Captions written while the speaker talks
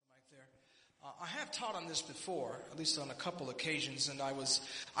I have taught on this before, at least on a couple occasions, and I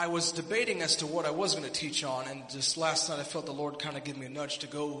was debating as to what I was going to teach on, and just last night I felt the Lord kind of give me a nudge to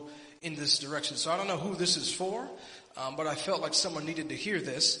go in this direction. So I don't know who this is for, but I felt like someone needed to hear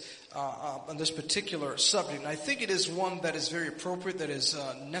this on this particular subject. And I think it is one that is very appropriate, that is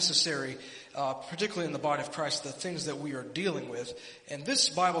necessary, particularly in the body of Christ, the things that we are dealing with. And this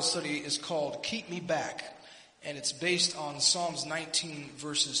Bible study is called Keep Me Back. And it's based on Psalms 19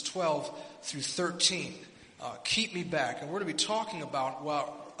 verses 12 through 13. Keep me back. And we're going to be talking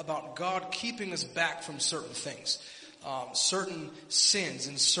about God keeping us back from certain things. Certain sins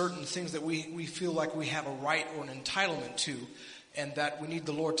and certain things that we feel like we have a right or an entitlement to. And that we need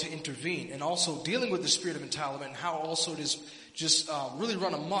the Lord to intervene. And also dealing with the spirit of entitlement and how also it is just really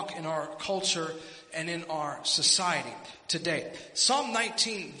run amok in our culture and in our society today. Psalm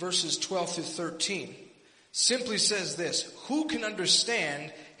 19 verses 12 through 13. Simply says this: who can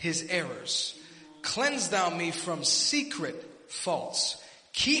understand his errors? Cleanse thou me from secret faults.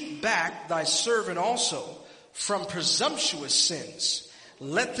 Keep back thy servant also from presumptuous sins.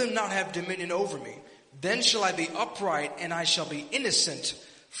 Let them not have dominion over me. Then shall I be upright, and I shall be innocent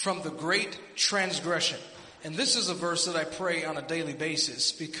from the great transgression. And this is a verse that I pray on a daily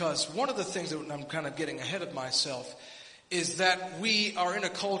basis, because one of the things that I'm kind of getting ahead of myself is that we are in a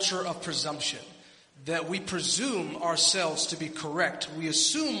culture of presumption. That we presume ourselves to be correct. We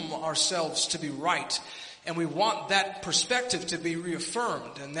assume ourselves to be right. And we want that perspective to be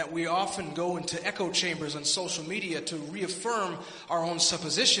reaffirmed. And that we often go into echo chambers on social media to reaffirm our own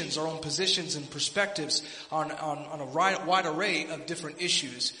suppositions, our own positions and perspectives on a wide array of different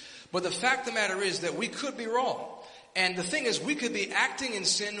issues. But the fact of the matter is that we could be wrong. And the thing is, we could be acting in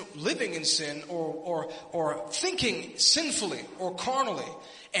sin, living in sin, or thinking sinfully or carnally,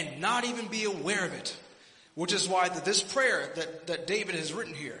 and not even be aware of it. Which is why this prayer that David has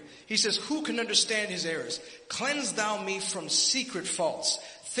written here, he says, who can understand his errors? Cleanse thou me from secret faults,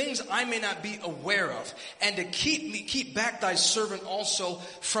 things I may not be aware of, and to keep back thy servant also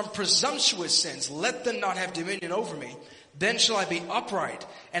from presumptuous sins. Let them not have dominion over me. Then shall I be upright,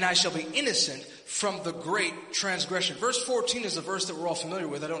 and I shall be innocent from the great transgression. Verse 14 is a verse that we're all familiar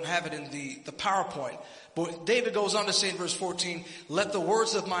with. I don't have it in the PowerPoint. But David goes on to say in verse 14, let the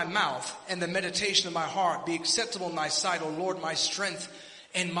words of my mouth and the meditation of my heart be acceptable in thy sight, O Lord, my strength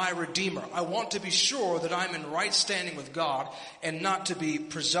and my redeemer. I want to be sure that I'm in right standing with God and not to be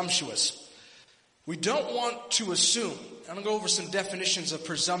presumptuous. We don't want to assume. I'm going to go over some definitions of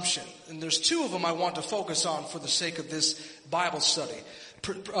presumption. And there's two of them I want to focus on for the sake of this Bible study.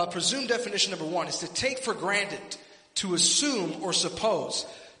 Presume definition number one is to take for granted, to assume or suppose.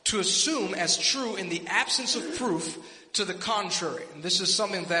 To assume as true in the absence of proof to the contrary. And this is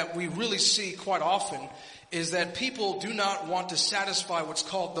something that we really see quite often, is that people do not want to satisfy what's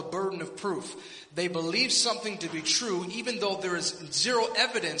called the burden of proof. They believe something to be true even though there is zero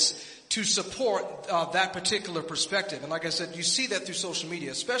evidence to support that particular perspective. And like I said, you see that through social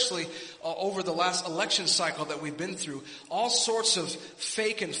media, especially over the last election cycle that we've been through. All sorts of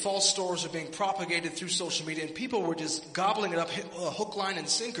fake and false stories are being propagated through social media, and people were just gobbling it up hook, line, and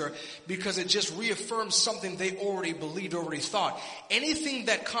sinker because it just reaffirms something they already believed, already thought. Anything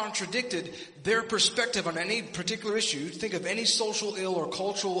that contradicted their perspective on any particular issue, think of any social ill or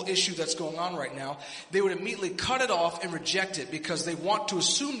cultural issue that's going on right now, they would immediately cut it off and reject it because they want to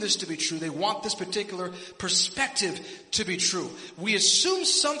assume this to be true. They want this particular perspective to be true. We assume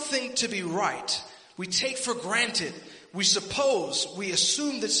something to be right. We take for granted. We suppose, we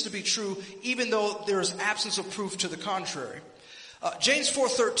assume this to be true even though there is absence of proof to the contrary. James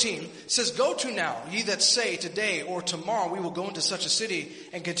 4:13 says, go to now, ye that say today or tomorrow we will go into such a city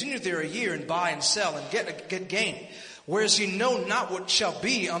and continue there a year and buy and sell and get gain. Whereas ye know not what shall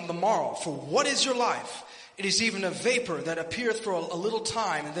be on the morrow. For what is your life? It is even a vapor that appeareth for a little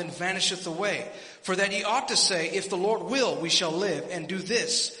time and then vanisheth away. For that ye ought to say, if the Lord will, we shall live and do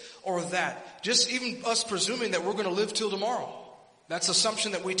this or that. Just even us presuming that we're going to live till tomorrow. That's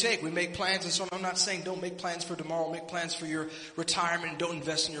assumption that we take. We make plans and so on. I'm not saying don't make plans for tomorrow. Make plans for your retirement and don't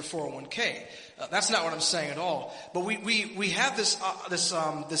invest in your 401k. That's not what I'm saying at all. But we have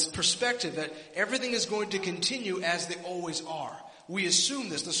this perspective that everything is going to continue as they always are. We assume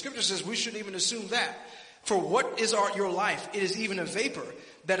this. The scripture says we shouldn't even assume that. For what is your life? It is even a vapor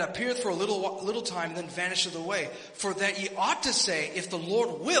that appeareth for a little time and then vanisheth away. For that ye ought to say, if the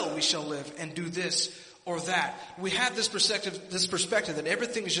Lord will, we shall live and do this or that. We have this perspective that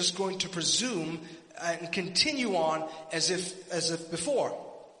everything is just going to presume and continue on as if before.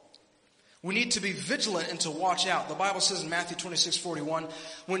 We need to be vigilant and to watch out. The Bible says in Matthew 26:41,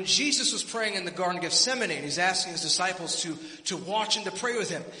 when Jesus was praying in the Garden of Gethsemane, and he's asking his disciples to watch and to pray with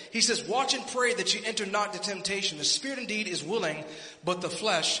him. He says, watch and pray that you enter not into temptation. The spirit indeed is willing, but the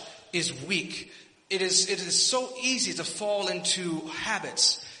flesh is weak. It is so easy to fall into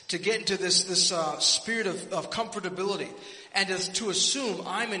habits, to get into this spirit of comfortability, and to assume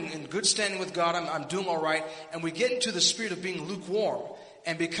I'm in good standing with God, I'm doing all right, and we get into the spirit of being lukewarm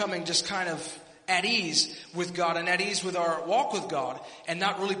and becoming just kind of at ease with God and at ease with our walk with God, and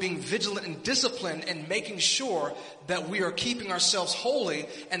not really being vigilant and disciplined and making sure that we are keeping ourselves holy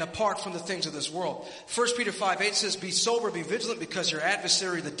and apart from the things of this world. 1 Peter 5:8 says, be sober, be vigilant, because your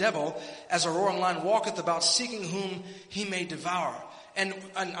adversary, the devil, as a roaring lion, walketh about seeking whom he may devour. And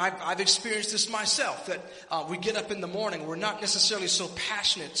I've experienced this myself, that we get up in the morning, we're not necessarily so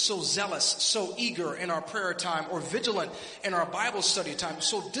passionate, so zealous, so eager in our prayer time, or vigilant in our Bible study time,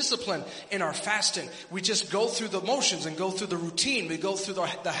 so disciplined in our fasting. We just go through the motions and go through the routine. We go through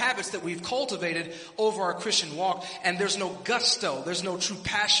the habits that we've cultivated over our Christian walk, and there's no gusto, there's no true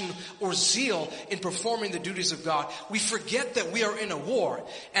passion or zeal in performing the duties of God. We forget that we are in a war,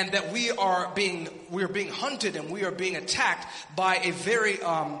 and that we are being hunted, and we are being attacked by a very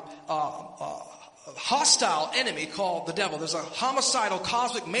hostile enemy called the devil. There's a homicidal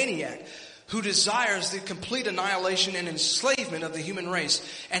cosmic maniac who desires the complete annihilation and enslavement of the human race.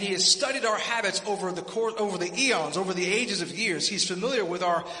 And he has studied our habits over the eons, over the ages of years. He's familiar with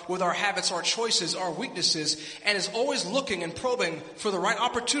our habits, our choices, our weaknesses, and is always looking and probing for the right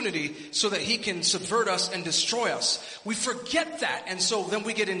opportunity so that he can subvert us and destroy us. We forget that, and so then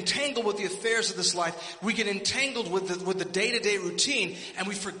we get entangled with the affairs of this life. We get entangled with the day-to-day routine, and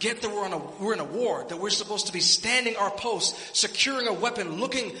we forget that we're in a war, that we're supposed to be standing our post, securing a weapon,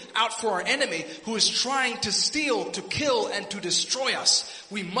 looking out for our enemy who is trying to steal, to kill, and to destroy us.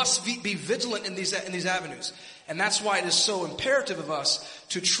 We must be vigilant in these avenues. And that's why it is so imperative of us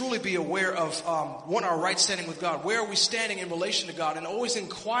to truly be aware of our right standing with God. Where are we standing in relation to God? And always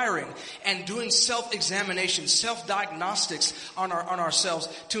inquiring and doing self-examination, self-diagnostics on ourselves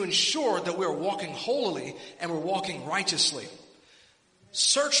to ensure that we're walking holily and we're walking righteously.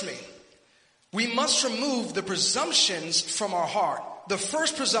 Search me. We must remove the presumptions from our heart. The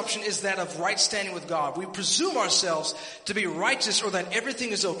first presumption is that of right standing with God. We presume ourselves to be righteous, or that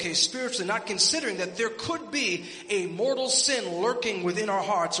everything is okay spiritually, not considering that there could be a mortal sin lurking within our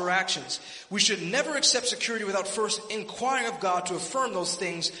hearts or actions. We should never accept security without first inquiring of God to affirm those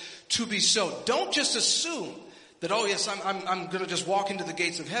things to be so. Don't just assume that, oh yes, I'm going to just walk into the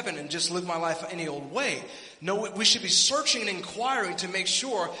gates of heaven and just live my life any old way. No, we should be searching and inquiring to make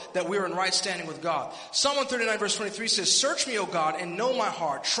sure that we're in right standing with God. Psalm 139 verse 23 says, search me, O God, and know my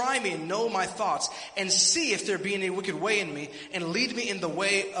heart. Try me and know my thoughts, and see if there be any wicked way in me, and lead me in the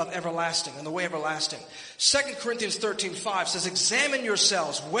way of everlasting, 2 Corinthians 13:5 says, examine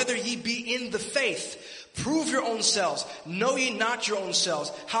yourselves whether ye be in the faith. Prove your own selves. Know ye not your own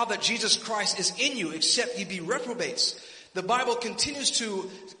selves, how that Jesus Christ is in you, except ye be reprobates. The Bible continues to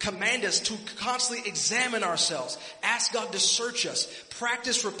command us to constantly examine ourselves. Ask God to search us.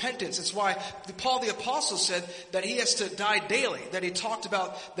 Practice repentance. It's why Paul the Apostle said that he has to die daily. That he talked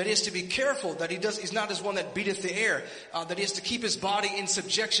about that he has to be careful. That he's not as one that beateth the air. That he has to keep his body in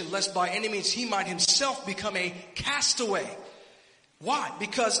subjection, lest by any means he might himself become a castaway. Why?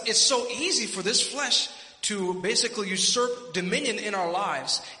 Because it's so easy for this flesh to basically usurp dominion in our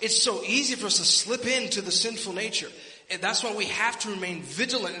lives. It's so easy for us to slip into the sinful nature. And that's why we have to remain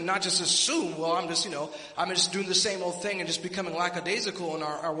vigilant and not just assume, well, I'm just doing the same old thing and just becoming lackadaisical in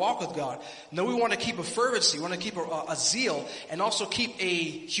our walk with God. No, we want to keep a fervency, we want to keep a zeal, and also keep a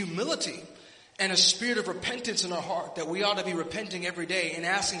humility and a spirit of repentance in our heart, that we ought to be repenting every day and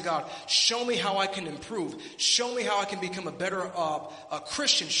asking God, show me how I can improve. Show me how I can become a better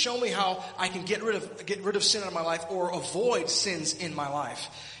Christian. Show me how I can get rid of sin out of my life, or avoid sins in my life.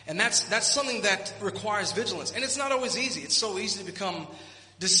 And that's something that requires vigilance. And it's not always easy. It's so easy to become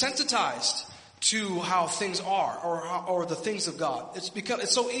desensitized to how things are, or the things of God.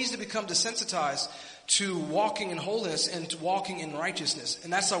 It's so easy to become desensitized to walking in holiness and to walking in righteousness.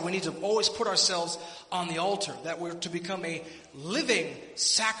 And that's why we need to always put ourselves on the altar, that we're to become a living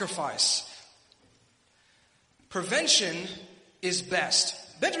sacrifice. Prevention is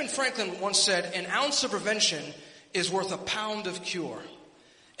best. Benjamin Franklin once said, an ounce of prevention is worth a pound of cure.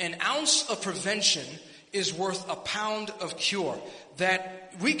 An ounce of prevention is worth a pound of cure. That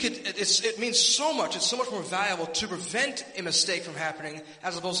it means so much, it's so much more valuable to prevent a mistake from happening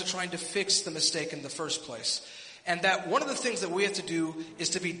as opposed to trying to fix the mistake in the first place. And that one of the things that we have to do is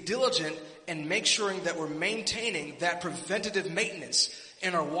to be diligent in making sure that we're maintaining that preventative maintenance.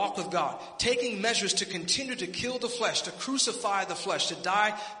 in our walk with God, taking measures to continue to kill the flesh, to crucify the flesh, to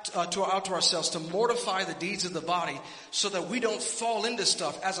die to ourselves, to mortify the deeds of the body, so that we don't fall into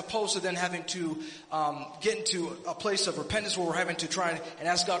stuff, as opposed to then having to get into a place of repentance where we're having to try and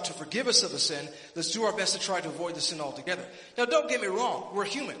ask God to forgive us of a sin. Let's do our best to try to avoid the sin altogether. Now, don't get me wrong. We're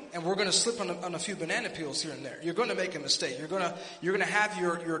human, and we're going to slip on a few banana peels here and there. You're going to make a mistake. You're going to have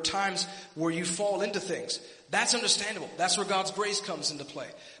your times where you fall into things. That's understandable. That's where God's grace comes into play.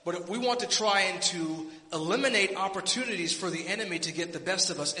 But if we want to try and to eliminate opportunities for the enemy to get the best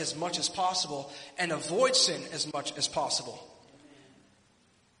of us as much as possible and avoid sin as much as possible.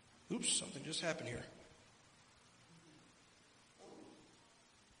 Oops, something just happened here.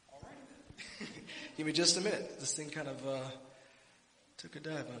 All right. Give me just a minute. This thing kind of took a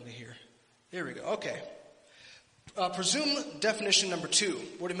dive on me here. Here we go. Okay. Presume definition number 2.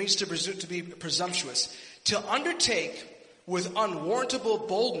 What it means to be presumptuous. To undertake with unwarrantable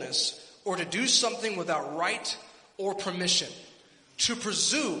boldness or to do something without right or permission. To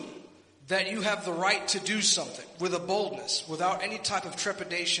presume that you have the right to do something with a boldness, without any type of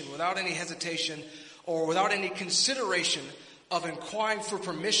trepidation, without any hesitation, or without any consideration of inquiring for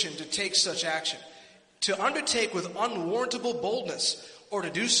permission to take such action. To undertake with unwarrantable boldness or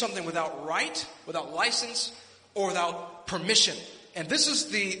to do something without right, without license, or without permission. And this is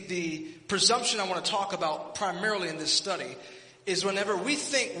the presumption I want to talk about primarily in this study, is whenever we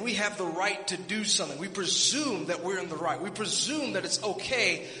think we have the right to do something, we presume that we're in the right. We presume that it's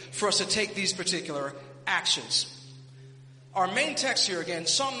okay for us to take these particular actions. Our main text here again,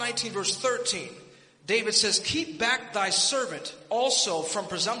 Psalm 19 verse 13. David says, keep back thy servant also from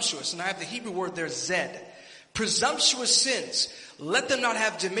presumptuous. And I have the Hebrew word there, zed. Presumptuous sins, let them not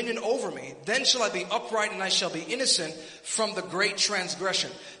have dominion over me. Then shall I be upright and I shall be innocent from the great transgression.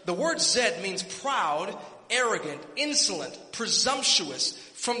 The word zed means proud, arrogant, insolent, presumptuous,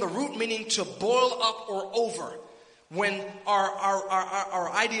 from the root meaning to boil up or over. When our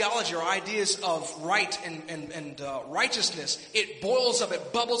ideology, our ideas of right and righteousness, it boils up,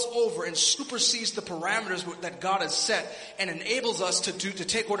 it bubbles over and supersedes the parameters that God has set and enables us to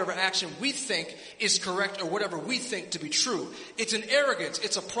take whatever action we think is correct or whatever we think to be true. It's an arrogance,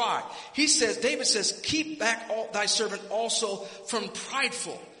 it's a pride. David says, keep back thy servant also from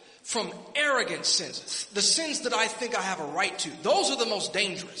prideful, from arrogant sins. The sins that I think I have a right to. Those are the most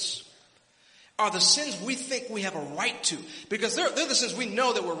dangerous. Are the sins we think we have a right to. Because they're the sins we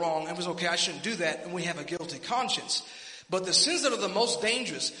know that we're wrong and was okay, I shouldn't do that, and we have a guilty conscience. But the sins that are the most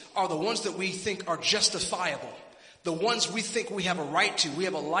dangerous are the ones that we think are justifiable. The ones we think we have a right to, we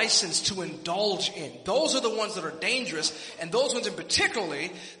have a license to indulge in. Those are the ones that are dangerous, and those ones in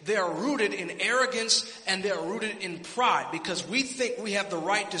particularly, they are rooted in arrogance and they are rooted in pride, because we think we have the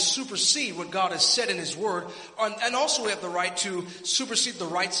right to supersede what God has said in His Word, and also we have the right to supersede the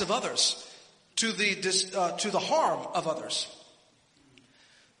rights of others. To the harm of others.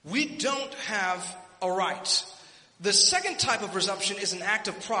 We don't have a right. The second type of presumption is an act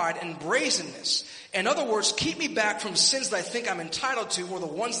of pride and brazenness. In other words, keep me back from sins that I think I'm entitled to or the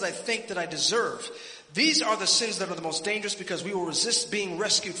ones that I think that I deserve. These are the sins that are the most dangerous because we will resist being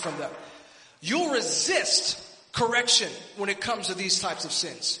rescued from them. You'll resist correction when it comes to these types of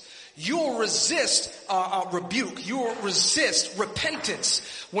sins. You will resist rebuke. You will resist repentance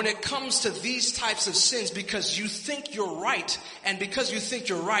when it comes to these types of sins because you think you're right. And because you think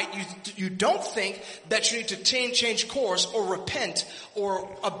you're right, you don't think that you need to change course or repent or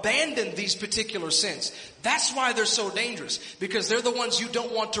abandon these particular sins. That's why they're so dangerous, because they're the ones you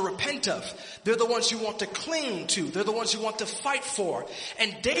don't want to repent of. They're the ones you want to cling to. They're the ones you want to fight for.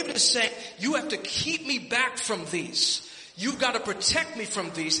 And David is saying, you have to keep me back from these. You've got to protect me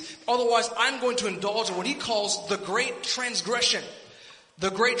from these. Otherwise, I'm going to indulge in what he calls the great transgression.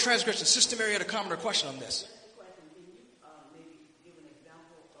 The great transgression. Sister Mary had a comment or question on this. Can you maybe give an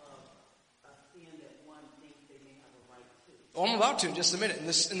example of a sin that one thinks they may have a right to? Oh, I'm about to in just a minute in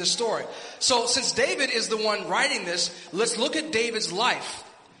this story. So since David is the one writing this, let's look at David's life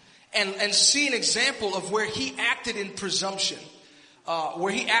and see an example of where he acted in presumption.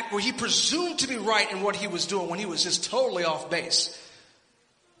 Where he presumed to be right in what he was doing when he was just totally off base.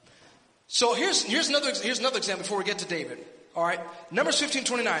 So here's another example before we get to David. All right, Numbers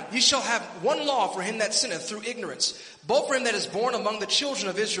 15:29. Ye shall have one law for him that sinneth through ignorance, both for him that is born among the children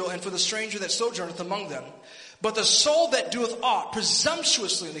of Israel, and for the stranger that sojourneth among them. But the soul that doeth aught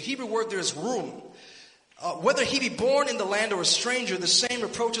presumptuously, in the Hebrew word there is room, whether he be born in the land or a stranger, the same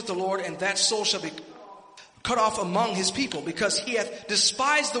reproacheth the Lord, and that soul shall be cut off among his people, because he hath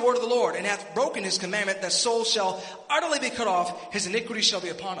despised the word of the Lord, and hath broken his commandment, that soul shall utterly be cut off, his iniquity shall be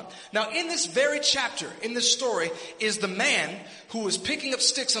upon him. Now in this very chapter, in this story, is the man who was picking up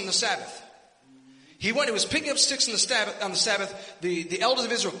sticks on the Sabbath. He was picking up sticks on the Sabbath. The elders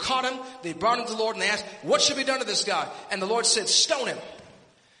of Israel caught him. They brought him to the Lord and they asked, what should be done to this guy? And the Lord said, stone him.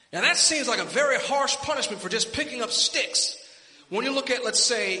 Now that seems like a very harsh punishment for just picking up sticks. When you look at, let's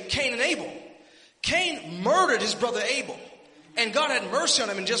say, Cain and Abel. Cain murdered his brother Abel. And God had mercy on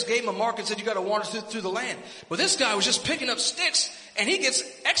him and just gave him a mark and said, you got to wander through the land. But this guy was just picking up sticks and he gets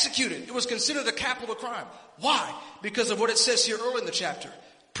executed. It was considered a capital crime. Why? Because of what it says here early in the chapter.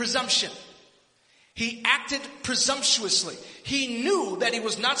 Presumption. He acted presumptuously. He knew that he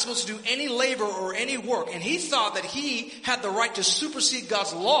was not supposed to do any labor or any work. And he thought that he had the right to supersede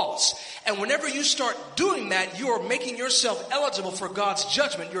God's laws. And whenever you start doing that, you are making yourself eligible for God's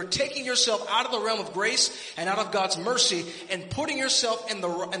judgment. You're taking yourself out of the realm of grace and out of God's mercy and putting yourself in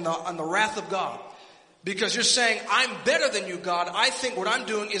the wrath of God. Because you're saying, I'm better than you, God. I think what I'm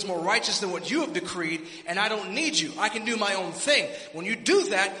doing is more righteous than what you have decreed, and I don't need you. I can do my own thing. When you do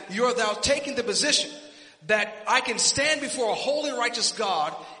that, you're now taking the position that I can stand before a holy, righteous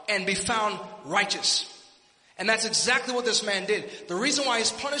God and be found righteous. And that's exactly what this man did. The reason why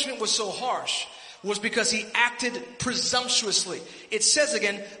his punishment was so harsh was because he acted presumptuously. It says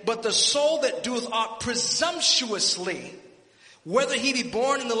again, but the soul that doeth aught presumptuously, whether he be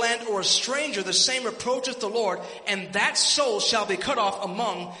born in the land or a stranger, the same reproacheth the Lord, and that soul shall be cut off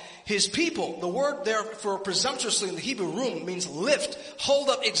among his people. The word there for presumptuously in the Hebrew room means lift, hold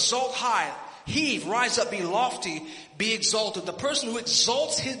up, exalt high, heave, rise up, be lofty, be exalted. The person who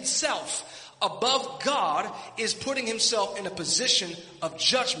exalts himself above God is putting himself in a position of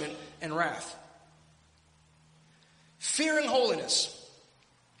judgment and wrath. Fearing holiness.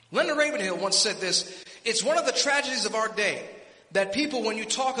 Leonard Ravenhill once said this, it's one of the tragedies of our day that people, when you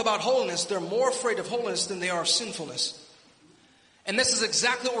talk about holiness, they're more afraid of holiness than they are of sinfulness. And this is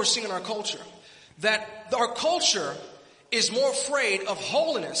exactly what we're seeing in our culture. That our culture is more afraid of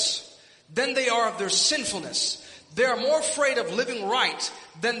holiness than they are of their sinfulness. They are more afraid of living right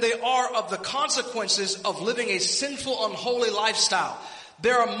than they are of the consequences of living a sinful, unholy lifestyle.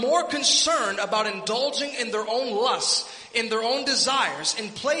 They are more concerned about indulging in their own lusts, in their own desires, in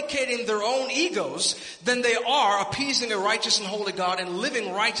placating their own egos, than they are appeasing a righteous and holy God and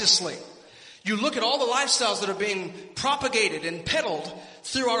living righteously. You look at all the lifestyles that are being propagated and peddled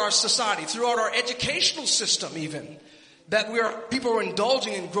throughout our society, throughout our educational system even, that people are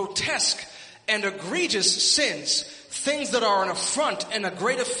indulging in grotesque and egregious sins, things that are an affront and a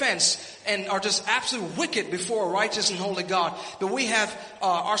great offense and are just absolutely wicked before a righteous and holy God. But we have,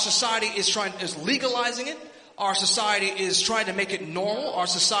 our society is legalizing it. Our society is trying to make it normal. Our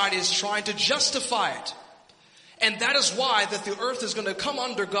society is trying to justify it. And that is why that the earth is going to come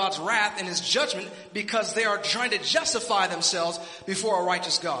under God's wrath and his judgment, because they are trying to justify themselves before a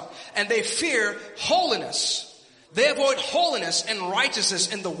righteous God. And they fear holiness. They avoid holiness and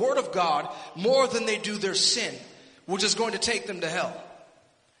righteousness in the word of God more than they do their sin, which is going to take them to hell.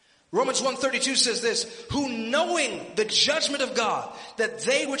 Romans 1:32 says this, who knowing the judgment of God, that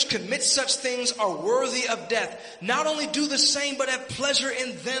they which commit such things are worthy of death, not only do the same, but have pleasure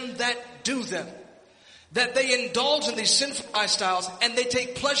in them that do them. That they indulge in these sinful lifestyles and they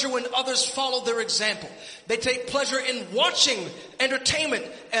take pleasure when others follow their example. They take pleasure in watching entertainment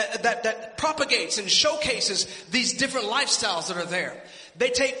that propagates and showcases these different lifestyles that are there. They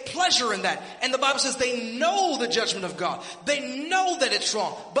take pleasure in that. And the Bible says they know the judgment of God. They know that it's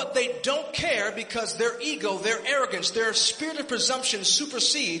wrong, but they don't care because their ego, their arrogance, their spirit of presumption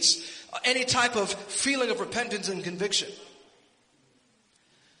supersedes any type of feeling of repentance and conviction.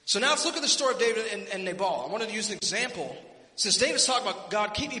 So now let's look at the story of David and Nabal. I wanted to use an example. Since David's talking about,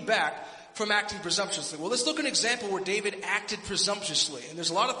 God, keep me back from acting presumptuously. Well, let's look at an example where David acted presumptuously. And there's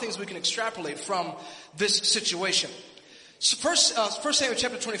a lot of things we can extrapolate from this situation. So first Samuel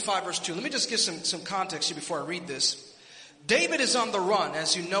chapter 25, verse 2. Let me just give some context here before I read this. David is on the run.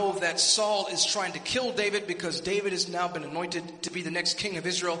 As you know, that Saul is trying to kill David because David has now been anointed to be the next king of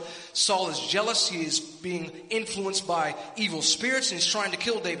Israel. Saul is jealous. He is being influenced by evil spirits and he's trying to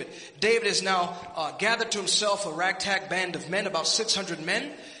kill David. David has now gathered to himself a ragtag band of men, about 600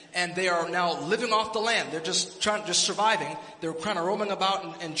 men. And they are now living off the land. They're just surviving. They're kind of roaming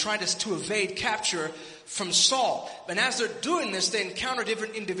about and trying to evade capture from Saul. And as they're doing this, they encounter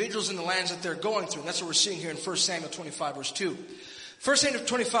different individuals in the lands that they're going through. And that's what we're seeing here in 1 Samuel 25, verse 2. 1 Samuel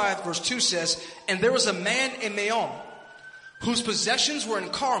 25, verse 2 says, and there was a man in Maon, whose possessions were in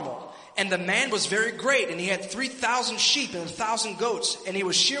Carmel, And the man was very great, and he had 3,000 sheep and 1,000 goats, and he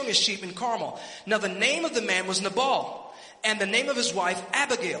was shearing his sheep in Carmel. Now the name of the man was Nabal, and the name of his wife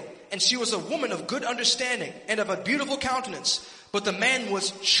Abigail. And she was a woman of good understanding and of a beautiful countenance. But the man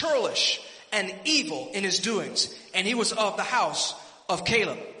was churlish and evil in his doings, and he was of the house of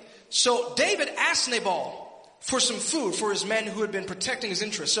Caleb. So David asked Nabal for some food for his men who had been protecting his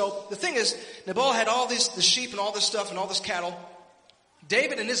interests. So the thing is, Nabal had all the sheep and all this stuff and all this cattle.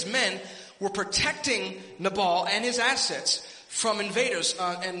 David and his men were protecting Nabal and his assets from invaders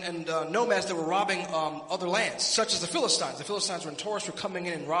and nomads that were robbing other lands, such as the Philistines. The Philistines were notorious for coming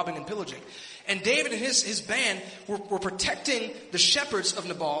in and robbing and pillaging. And David and his band were protecting the shepherds of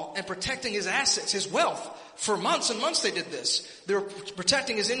Nabal and protecting his assets, his wealth. For months and months they did this. They were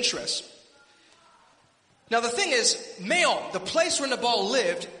protecting his interests. Now the thing is, Maon, the place where Nabal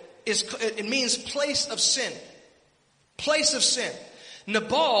lived, it means place of sin. Place of sin.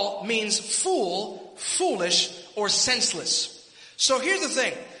 Nabal means fool, foolish, or senseless. So here's the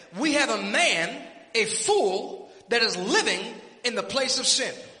thing. We have a man, a fool, that is living in the place of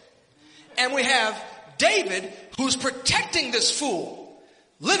sin. And we have David, who's protecting this fool,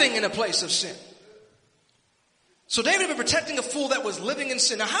 living in a place of sin. So David had been protecting a fool that was living in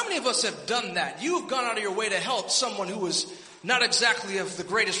sin. Now how many of us have done that? You have gone out of your way to help someone who was not exactly of the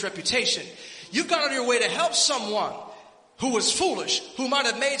greatest reputation. You've gone out of your way to help someone who was foolish, who might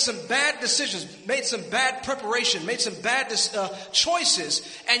have made some bad decisions, made some bad preparation, made some bad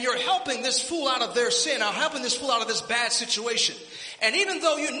choices, and you're helping this fool out of their sin, or helping this fool out of this bad situation. And even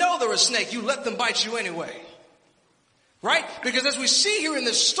though you know they're a snake, you let them bite you anyway. Right? Because as we see here in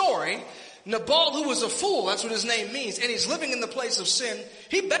this story, Nabal, who was a fool, that's what his name means, and he's living in the place of sin,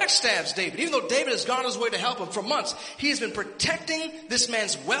 he backstabs David. Even though David has gone his way to help him for months, he has been protecting this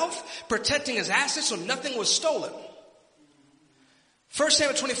man's wealth, protecting his assets so nothing was stolen. 1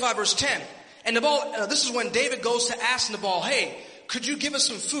 Samuel 25 verse 10. And Nabal, this is when David goes to ask Nabal, hey, could you give us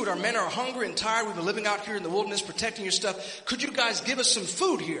some food? Our men are hungry and tired. We've been living out here in the wilderness protecting your stuff. Could you guys give us some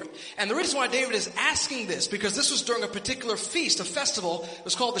food here? And the reason why David is asking this, because this was during a particular feast, a festival. It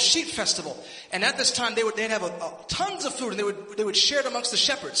was called the Sheep Festival. And at this time, they'd have tons of food, and they would share it amongst the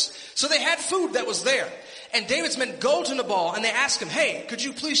shepherds. So they had food that was there. And David's men go to Nabal and they ask him, hey, could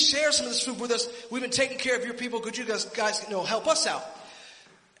you please share some of this food with us? We've been taking care of your people. Could you guys help us out?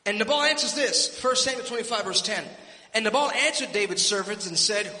 And Nabal answers this, 1 Samuel 25 verse 10. And Nabal answered David's servants and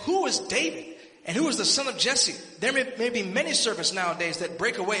said, who is David? And who is the son of Jesse? There may be many servants nowadays that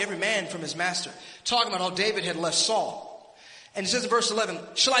break away every man from his master. Talking about how David had left Saul. And he says in verse 11,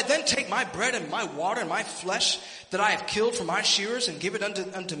 shall I then take my bread and my water and my flesh that I have killed from my shearers and give it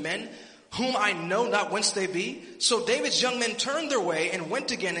unto men whom I know not whence they be? So David's young men turned their way and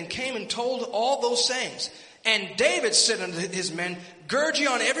went again and came and told all those sayings. And David said unto his men, gird ye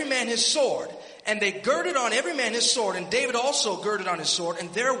on every man his sword. And they girded on every man his sword, and David also girded on his sword.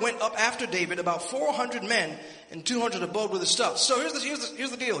 And there went up after David about 400 men, and 200 abode with his stuff. So here's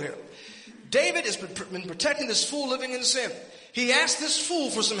the deal here. David has been protecting this fool living in sin. He asked this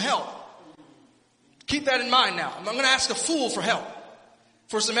fool for some help. Keep that in mind now. I'm going to ask a fool for help.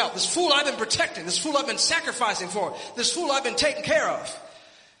 For some help. This fool I've been protecting. This fool I've been sacrificing for. This fool I've been taking care of.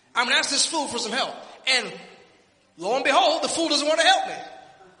 I'm going to ask this fool for some help. And lo and behold, the fool doesn't want to help me.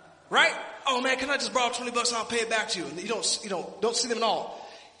 Right? Oh man, can I just borrow $20 and I'll pay it back to you? And you don't see them at all.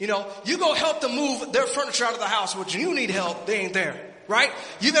 You go help them move their furniture out of the house, but you need help, they ain't there. Right?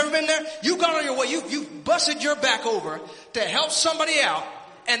 You've ever been there? You've gone on your way, you've busted your back over to help somebody out,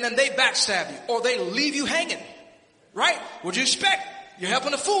 and then they backstab you, or they leave you hanging. Right? What'd you expect? You're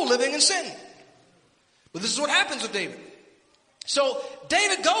helping a fool living in sin. But this is what happens with David. So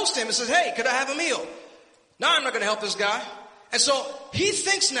David goes to him and says, hey, could I have a meal? No, I'm not going to help this guy. And so he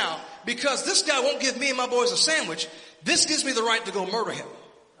thinks now, because this guy won't give me and my boys a sandwich, this gives me the right to go murder him.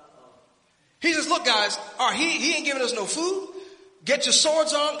 He says, look guys, all right, he ain't giving us no food. Get your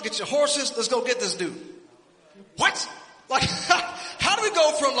swords on, get your horses, let's go get this dude. What? Like, how do we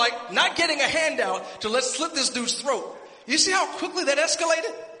go from like not getting a handout to let's slit this dude's throat? You see how quickly that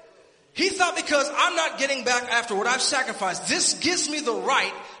escalated? He thought because I'm not getting back after what I've sacrificed, this gives me the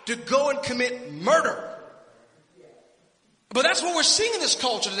right to go and commit murder. But that's what we're seeing in this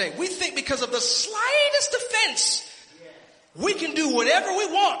culture today. We think because of the slightest offense, we can do whatever we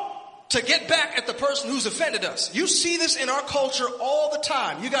want to get back at the person who's offended us. You see this in our culture all the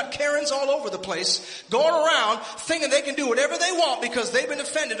time. You got Karens all over the place going around thinking they can do whatever they want because they've been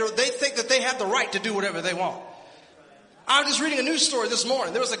offended, or they think that they have the right to do whatever they want. I was just reading a news story this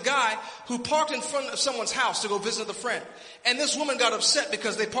morning. There was a guy who parked in front of someone's house to go visit a friend. And this woman got upset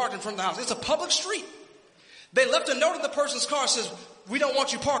because they parked in front of the house. It's a public street. They left a note in the person's car that says, we don't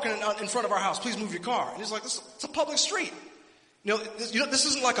want you parking in front of our house. Please move your car. And he's like, it's a public street. This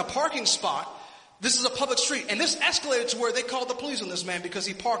isn't like a parking spot. This is a public street. And this escalated to where they called the police on this man because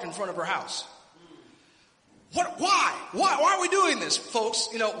he parked in front of her house. Why? Why are we doing this, folks?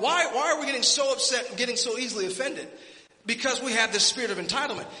 Why are we getting so upset and getting so easily offended? Because we have this spirit of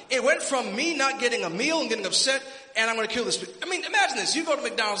entitlement. It went from me not getting a meal and getting upset, and I'm going to kill this. I mean, imagine this. You go to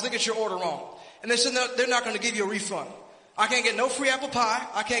McDonald's, they get your order wrong. And they said, no, they're not going to give you a refund. I can't get no free apple pie.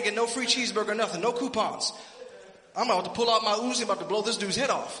 I can't get no free cheeseburger, nothing. No coupons. I'm about to pull out my Uzi, about to blow this dude's head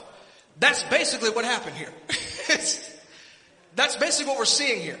off. That's basically what happened here. That's basically what we're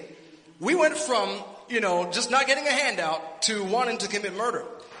seeing here. We went from, just not getting a handout to wanting to commit murder.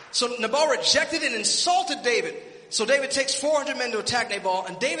 So Nabal rejected and insulted David. So David takes 400 men to attack Nabal,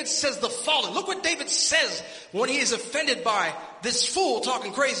 and David says the following. Look what David says when he is offended by this fool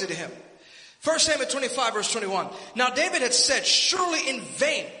talking crazy to him. 1 Samuel 25 verse 21. Now David had said, surely in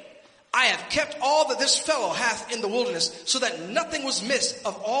vain I have kept all that this fellow hath in the wilderness, so that nothing was missed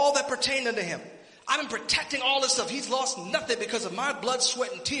of all that pertained unto him. I've been protecting all this stuff. He's lost nothing because of my blood,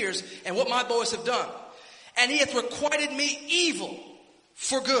 sweat, and tears and what my boys have done. And he hath requited me evil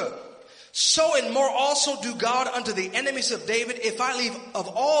for good. So and more also do God unto the enemies of David, if I leave of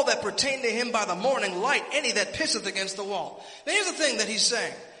all that pertain to him by the morning light any that pisseth against the wall. Now here's the thing that he's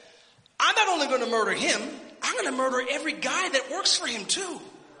saying. I'm not only going to murder him, I'm going to murder every guy that works for him too.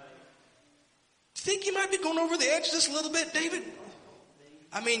 Think you might be going over the edge just a little bit, David?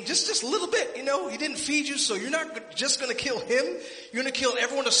 I mean, just a little bit, He didn't feed you, so you're not just going to kill him. You're going to kill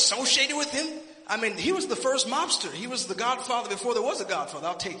everyone associated with him. I mean, he was the first mobster. He was the godfather before there was a godfather.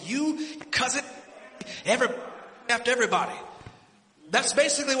 I'll take you, your cousin, after everybody. That's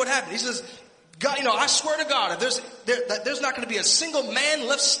basically what happened. He says, God, I swear to God, if there's not going to be a single man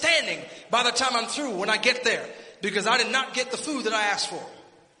left standing by the time I'm through when I get there, because I did not get the food that I asked for.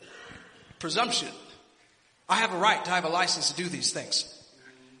 Presumption. I have a right to have a license to do these things.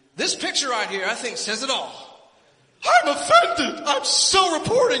 This picture right here, I think, says it all. I'm offended. I'm so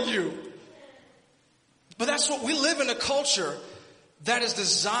reporting you. But that's what we live in, a culture that is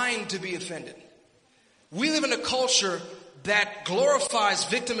designed to be offended. We live in a culture that glorifies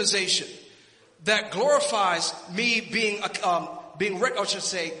victimization, that glorifies me getting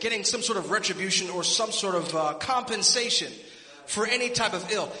some sort of retribution or some sort of compensation for any type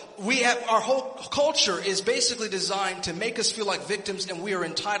of ill. Our whole culture is basically designed to make us feel like victims, and we are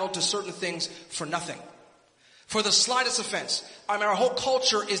entitled to certain things for nothing. For the slightest offense. I mean, our whole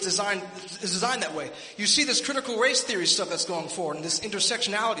culture is designed that way. You see this critical race theory stuff that's going forward, and this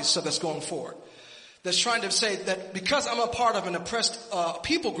intersectionality stuff that's going forward. That's trying to say that because I'm a part of an oppressed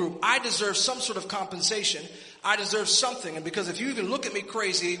people group, I deserve some sort of compensation. I deserve something, and because if you even look at me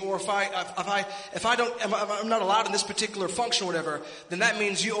crazy, or if I'm not allowed in this particular function or whatever, then that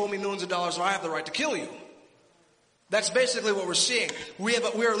means you owe me millions of dollars, or I have the right to kill you. That's basically what we're seeing. We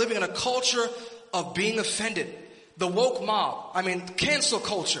are living in a culture of being offended. The woke mob. I mean, cancel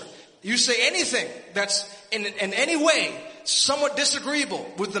culture. You say anything that's in any way somewhat disagreeable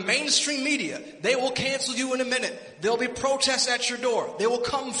with the mainstream media, they will cancel you in a minute. There'll be protests at your door. They will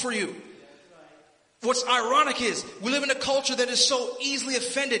come for you. What's ironic is we live in a culture that is so easily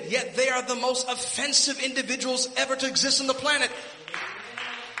offended, yet they are the most offensive individuals ever to exist on the planet.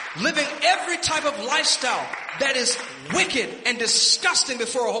 Living every type of lifestyle that is wicked and disgusting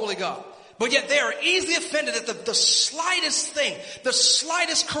before a holy God. But yet they are easily offended at the slightest thing, the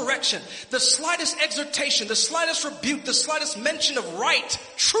slightest correction, the slightest exhortation, the slightest rebuke, the slightest mention of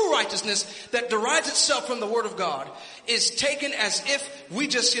true righteousness that derives itself from the Word of God is taken as if we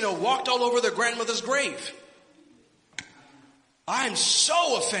just, walked all over their grandmother's grave. I'm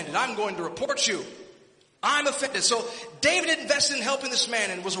so offended. I'm going to report you. I'm offended. So David invested in helping this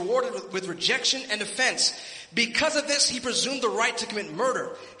man and was rewarded with rejection and offense. Because of this, he presumed the right to commit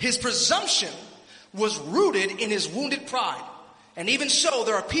murder. His presumption was rooted in his wounded pride. And even so,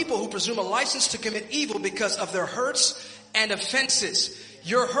 there are people who presume a license to commit evil because of their hurts and offenses.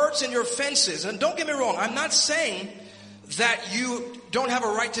 Your hurts and your offenses. And don't get me wrong, I'm not saying that you don't have a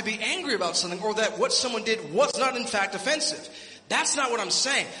right to be angry about something or that what someone did was not in fact offensive. That's not what I'm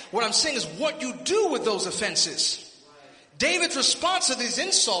saying. What I'm saying is what you do with those offenses. David's response to these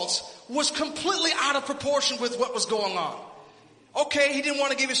insults was completely out of proportion with what was going on. Okay, he didn't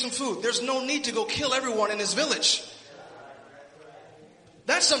want to give you some food. There's no need to go kill everyone in his village.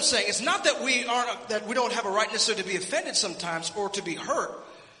 That's what I'm saying. It's not that we don't have a right necessarily to be offended sometimes or to be hurt.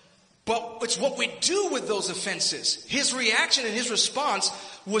 But it's what we do with those offenses. His reaction and his response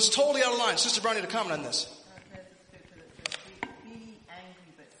was totally out of line. Sister Brown, you need to comment on this. Be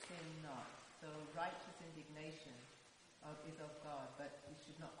angry but sin not. So righteous indignation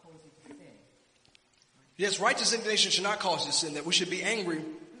cause you to sin. Yes, righteous indignation should not cause you to sin, that we should be angry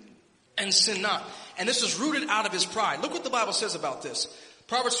and sin not. And this is rooted out of his pride. Look what the Bible says about this.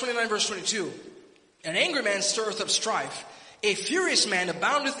 Proverbs 29 verse 22. An angry man stirreth up strife. A furious man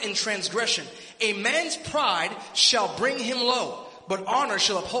aboundeth in transgression. A man's pride shall bring him low, but honor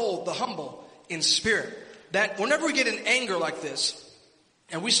shall uphold the humble in spirit. That whenever we get in anger like this,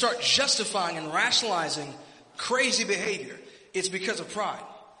 and we start justifying and rationalizing crazy behavior, it's because of pride.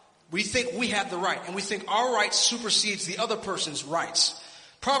 We think we have the right, and we think our right supersedes the other person's rights.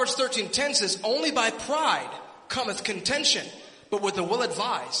 Proverbs 13:10 says, only by pride cometh contention, but with the well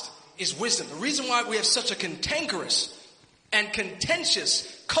advised is wisdom. The reason why we have such a cantankerous and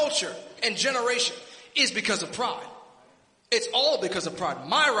contentious culture and generation is because of pride. It's all because of pride.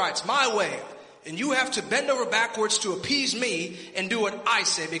 My rights, my way. And you have to bend over backwards to appease me and do what I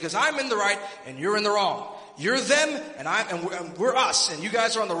say because I'm in the right and you're in the wrong. You're them and we're us, and you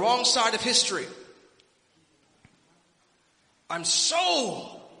guys are on the wrong side of history. I'm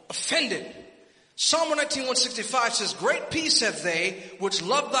so offended. Psalm 119:165 says, great peace have they which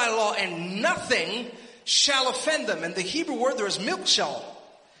love thy law, and nothing shall offend them. And the Hebrew word there is milkshal.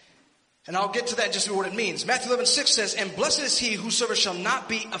 And I'll get to that just what it means. Matthew 11:6 says, and blessed is he whosoever shall not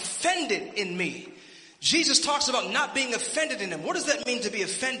be offended in me. Jesus talks about not being offended in him. What does that mean to be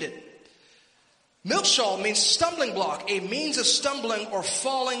offended? Milkshal means stumbling block, a means of stumbling or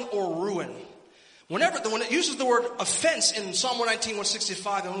falling or ruin. When it uses the word offense in Psalm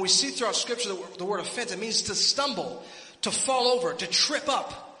 119:165, and when we see throughout Scripture the word offense, it means to stumble, to fall over, to trip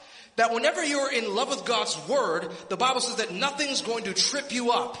up. That whenever you're in love with God's word, the Bible says that nothing's going to trip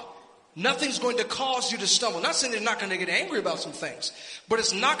you up. Nothing's going to cause you to stumble. Not saying they're not going to get angry about some things, but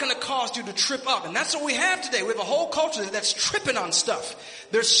it's not going to cause you to trip up. And that's what we have today. We have a whole culture that's tripping on stuff.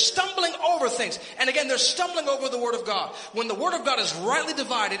 They're stumbling over things. And again, they're stumbling over the Word of God. When the Word of God is rightly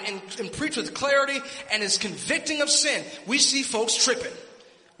divided and preached with clarity and is convicting of sin, we see folks tripping.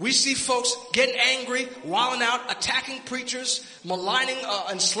 We see folks getting angry, wilding out, attacking preachers, maligning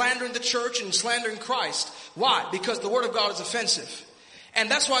and slandering the church and slandering Christ. Why? Because the Word of God is offensive. And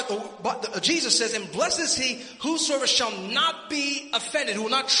that's why Jesus says, and blessed is he whosoever shall not be offended, who will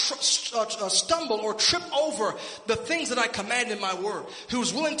not stumble or trip over the things that I command in my word, who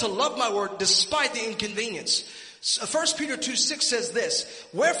is willing to love my word despite the inconvenience. 1 Peter 2:6 says this,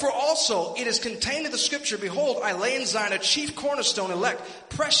 wherefore also it is contained in the scripture, behold, I lay in Zion a chief cornerstone, elect,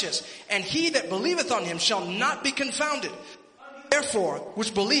 precious, and he that believeth on him shall not be confounded. Therefore,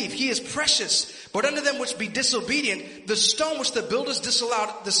 which believe, he is precious. But unto them which be disobedient, the stone which the builders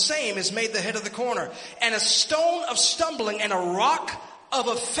disallowed, the same is made the head of the corner. And a stone of stumbling and a rock of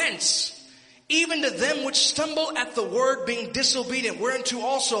offense, even to them which stumble at the word, being disobedient, whereunto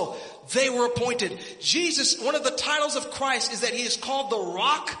also they were appointed. Jesus, one of the titles of Christ is that he is called the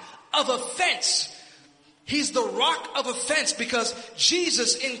rock of offense. He's the rock of offense because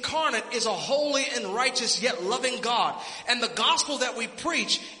Jesus incarnate is a holy and righteous yet loving God. And the gospel that we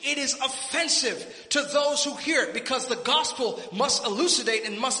preach, it is offensive to those who hear it because the gospel must elucidate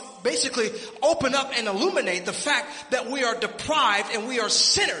and must basically open up and illuminate the fact that we are deprived and we are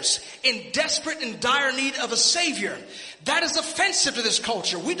sinners in desperate and dire need of a Savior. That is offensive to this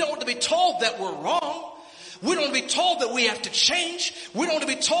culture. We don't want to be told that we're wrong. We don't want to be told that we have to change. We don't want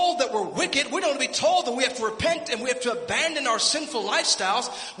to be told that we're wicked. We don't want to be told that we have to repent and we have to abandon our sinful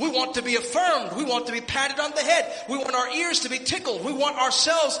lifestyles. We want to be affirmed. We want to be patted on the head. We want our ears to be tickled. We want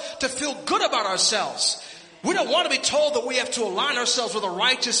ourselves to feel good about ourselves. We don't want to be told that we have to align ourselves with a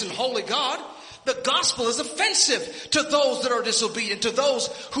righteous and holy God. The gospel is offensive to those that are disobedient, to those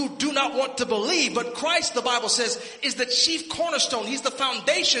who do not want to believe. But Christ, the Bible says, is the chief cornerstone. He's the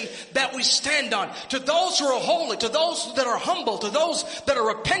foundation that we stand on. To those who are holy, to those that are humble, to those that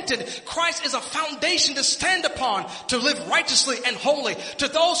are repentant, Christ is a foundation to stand upon, to live righteously and holy. To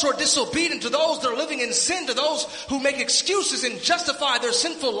those who are disobedient, to those that are living in sin, to those who make excuses and justify their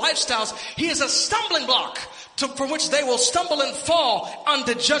sinful lifestyles, he is a stumbling block from which they will stumble and fall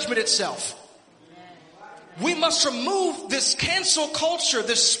unto judgment itself. We must remove this cancel culture,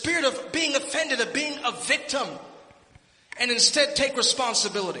 this spirit of being offended, of being a victim, and instead take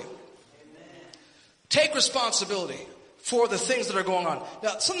responsibility. Take responsibility for the things that are going on.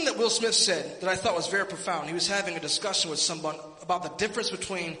 Now, something that Will Smith said that I thought was very profound. He was having a discussion with someone about the difference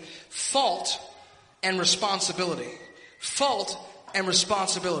between fault and responsibility. Fault and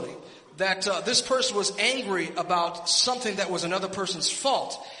responsibility. That this person was angry about something that was another person's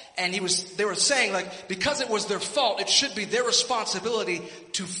fault. And they were saying, like, because it was their fault, it should be their responsibility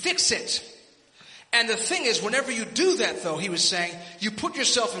to fix it. And the thing is, whenever you do that, though, he was saying, you put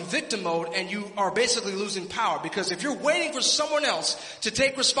yourself in victim mode and you are basically losing power. Because if you're waiting for someone else to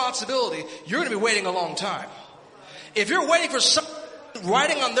take responsibility, you're going to be waiting a long time. If you're waiting for someone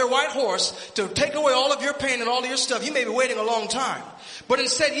riding on their white horse to take away all of your pain and all of your stuff, you may be waiting a long time. But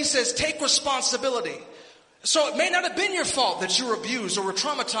instead, he says, take responsibility. So it may not have been your fault that you were abused or were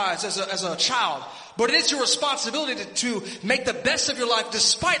traumatized as a child. But it is your responsibility to make the best of your life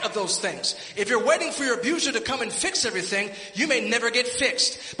despite of those things. If you're waiting for your abuser to come and fix everything, you may never get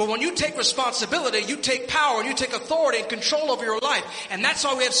fixed. But when you take responsibility, you take power and you take authority and control over your life. And that's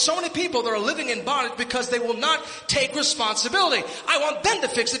why we have so many people that are living in bondage, because they will not take responsibility. I want them to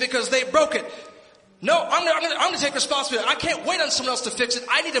fix it because they broke it. No, I'm going to take responsibility. I can't wait on someone else to fix it.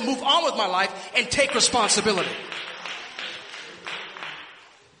 I need to move on with my life and take responsibility.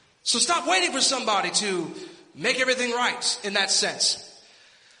 So stop waiting for somebody to make everything right in that sense.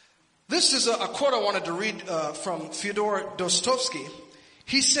 This is a quote I wanted to read from Fyodor Dostoevsky.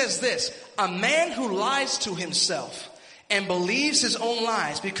 He says this: a man who lies to himself and believes his own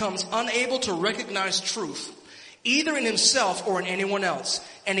lies becomes unable to recognize truth, either in himself or in anyone else.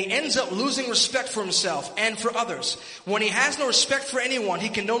 And he ends up losing respect for himself and for others. When he has no respect for anyone, he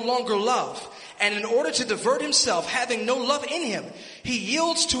can no longer love. And in order to divert himself, having no love in him, he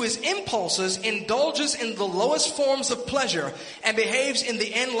yields to his impulses, indulges in the lowest forms of pleasure, and behaves in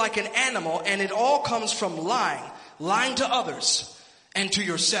the end like an animal. And it all comes from lying to others and to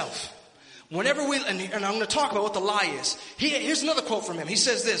yourself. Whenever and I'm going to talk about what the lie is. Here's another quote from him. He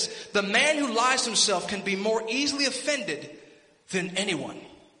says this: the man who lies to himself can be more easily offended than anyone.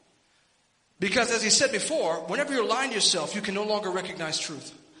 Because as he said before, whenever you're lying to yourself, you can no longer recognize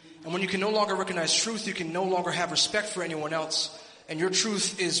truth. And when you can no longer recognize truth, you can no longer have respect for anyone else. And your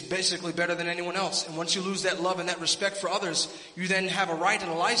truth is basically better than anyone else. And once you lose that love and that respect for others, you then have a right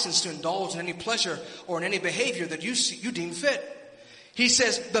and a license to indulge in any pleasure or in any behavior that you deem fit. He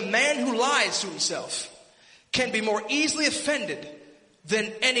says, the man who lies to himself can be more easily offended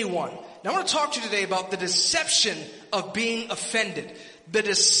than anyone. Now I want to talk to you today about the deception of being offended. The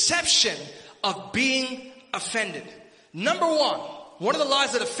deception of being offended. Number one of the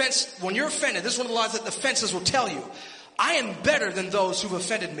lies that offense, when you're offended, this is one of the lies that offenses will tell you: I am better than those who've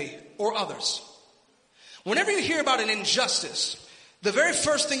offended me or others. Whenever you hear about an injustice, the very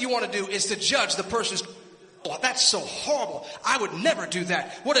first thing you want to do is to judge the person's, oh, that's so horrible. I would never do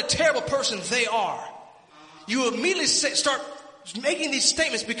that. What a terrible person they are. You immediately start making these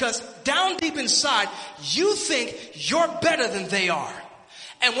statements because down deep inside, you think you're better than they are.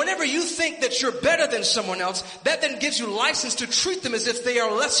 And whenever you think that you're better than someone else, that then gives you license to treat them as if they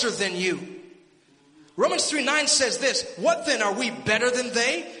are lesser than you. Romans 3:9 says this: what then, are we better than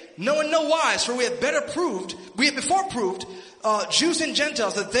they? No, in no wise, for we have before proved, Jews and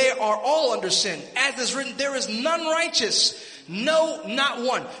Gentiles, that they are all under sin. As is written, there is none righteous, no, not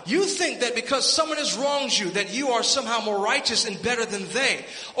one. You think that because someone has wronged you, that you are somehow more righteous and better than they.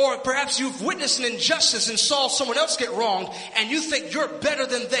 Or perhaps you've witnessed an injustice and saw someone else get wronged, and you think you're better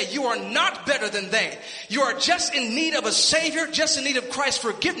than they. You are not better than they. You are just in need of a Savior, just in need of Christ's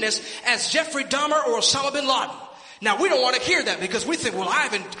forgiveness, as Jeffrey Dahmer or Osama bin Laden. Now, we don't want to hear that because we think, well, I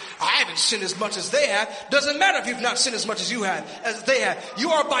haven't sinned as much as they have. Doesn't matter if you've not sinned as much as they have. You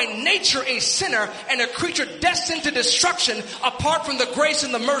are by nature a sinner and a creature destined to destruction apart from the grace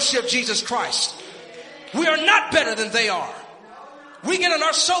and the mercy of Jesus Christ. We are not better than they are. We get on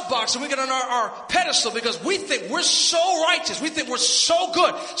our soapbox and we get on our pedestal because we think we're so righteous. We think we're so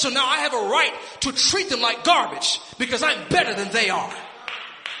good. So now I have a right to treat them like garbage because I'm better than they are.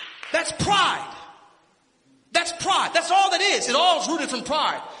 That's pride. That's pride. That's all that is. It all is rooted from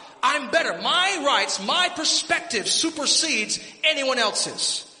pride. I'm better. My rights, my perspective supersedes anyone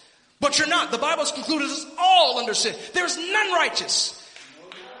else's. But you're not. The Bible has concluded us all under sin. There's none righteous.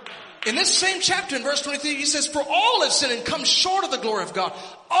 In this same chapter in verse 23, he says, for all have sinned and come short of the glory of God.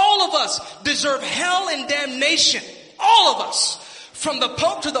 All of us deserve hell and damnation. All of us. From the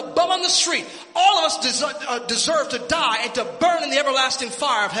Pope to the bum on the street. All of us deserve to die and to burn in the everlasting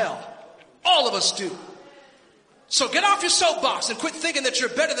fire of hell. All of us do. So get off your soapbox and quit thinking that you're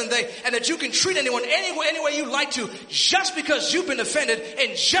better than they and that you can treat anyone any way you like to just because you've been offended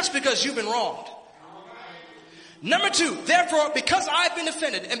and just because you've been wronged. Number two, therefore, because I've been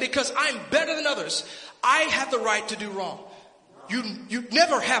offended and because I'm better than others, I have the right to do wrong. You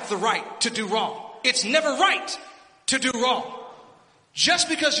never have the right to do wrong. It's never right to do wrong. Just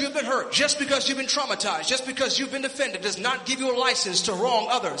because you've been hurt, just because you've been traumatized, just because you've been offended does not give you a license to wrong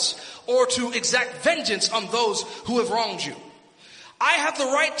others or to exact vengeance on those who have wronged you. I have the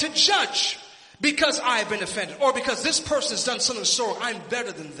right to judge because I have been offended or because this person has done something so wrong. I'm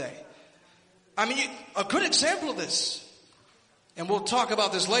better than they. I mean, a good example of this, and we'll talk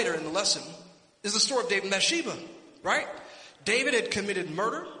about this later in the lesson, is the story of David and Bathsheba, right? David had committed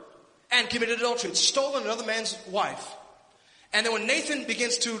murder and committed adultery. Had stolen another man's wife. And then when Nathan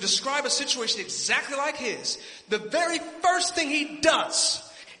begins to describe a situation exactly like his, the very first thing he does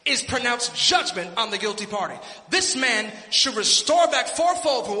is pronounce judgment on the guilty party. This man should restore back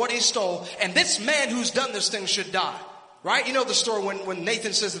fourfold for what he stole, and this man who's done this thing should die. Right? You know the story when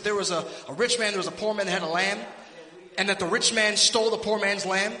Nathan says that there was a rich man, there was a poor man that had a lamb, and that the rich man stole the poor man's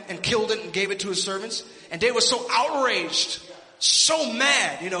lamb and killed it and gave it to his servants. And David was so outraged, so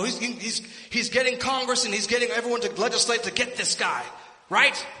mad. You know, he's getting Congress and he's getting everyone to legislate to get this guy.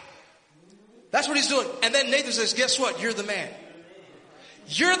 Right? That's what he's doing. And then Nathan says, guess what? You're the man.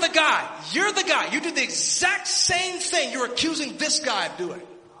 You're the guy. You're the guy. You did the exact same thing you're accusing this guy of doing.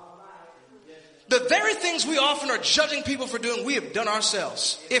 The very things we often are judging people for doing, we have done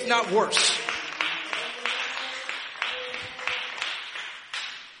ourselves, if not worse.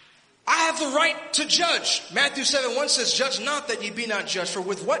 I have the right to judge. Matthew 7:1 says, judge not that ye be not judged. For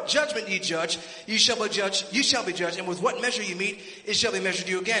with what judgment ye judge, ye shall be judged. And with what measure ye meet, it shall be measured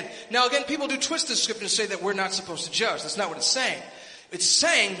to you again. Now again, people do twist the scripture and say that we're not supposed to judge. That's not what it's saying. It's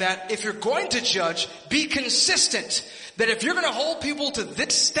saying that if you're going to judge, be consistent. That if you're going to hold people to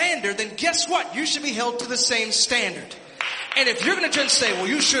this standard, then guess what? You should be held to the same standard. And if you're going to just say, well,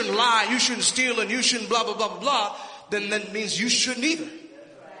 you shouldn't lie, you shouldn't steal, and you shouldn't blah, blah, blah, blah, blah, then that means you shouldn't either.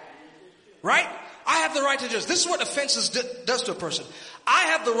 Right? I have the right to judge. This is what offenses does to a person. I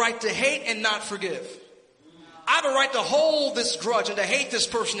have the right to hate and not forgive. I have a right to hold this grudge and to hate this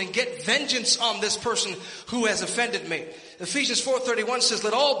person and get vengeance on this person who has offended me. Ephesians 4:31 says,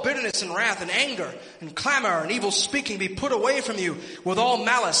 let all bitterness and wrath and anger and clamor and evil speaking be put away from you with all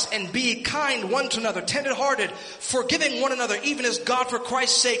malice, and be kind one to another, tender-hearted, forgiving one another, even as God for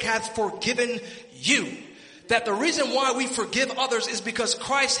Christ's sake hath forgiven you. That the reason why we forgive others is because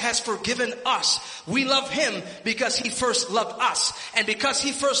Christ has forgiven us. We love him because he first loved us. And because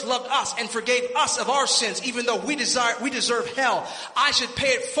he first loved us and forgave us of our sins, even though we deserve hell, I should pay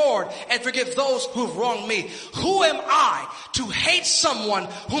it forward and forgive those who have wronged me. Who am I to hate someone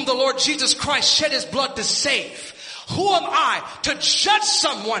whom the Lord Jesus Christ shed his blood to save? Who am I to judge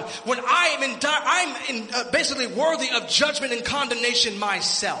someone when I'm basically worthy of judgment and condemnation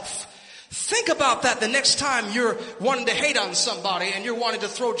myself? Think about that the next time you're wanting to hate on somebody and you're wanting to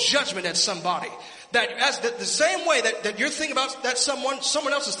throw judgment at somebody. That as the same way that you're thinking about that someone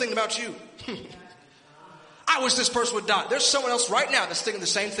else is thinking about you. I wish this person would die. There's someone else right now that's thinking the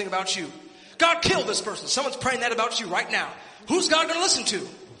same thing about you. God killed this person. Someone's praying that about you right now. Who's God going to listen to?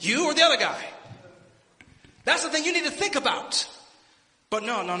 You or the other guy? That's the thing you need to think about. But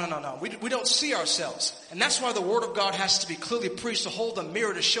no. We don't see ourselves. And that's why the Word of God has to be clearly preached, to hold the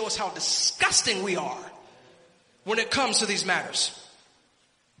mirror to show us how disgusting we are when it comes to these matters.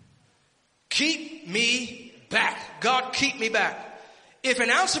 Keep me back. God, keep me back. If an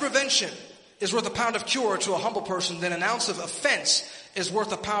ounce of prevention is worth a pound of cure to a humble person, then an ounce of offense is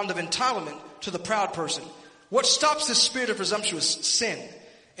worth a pound of entitlement to the proud person. What stops this spirit of presumptuous sin?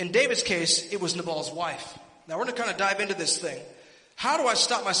 In David's case, it was Nabal's wife. Now we're going to kind of dive into this thing. How do I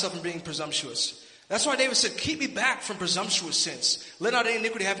stop myself from being presumptuous? That's why David said, keep me back from presumptuous sins. Let not any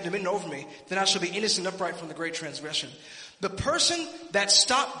iniquity have dominion over me, then I shall be innocent and upright from the great transgression. The person that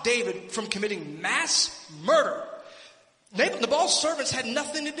stopped David from committing mass murder, Nabal's servants had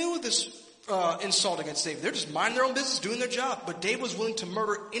nothing to do with this insult against David. They're just minding their own business, doing their job. But David was willing to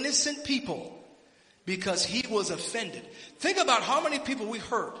murder innocent people because he was offended. Think about how many people we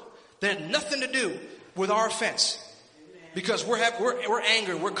hurt that had nothing to do with our offense. Because we're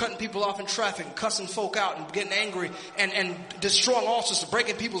angry, we're cutting people off in traffic, and cussing folk out and getting angry and destroying all sorts of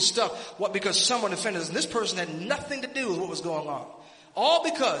breaking people's stuff. What? Because someone offended us. And this person had nothing to do with what was going on. All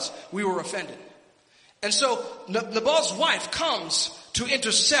because we were offended. And so Nabal's wife comes to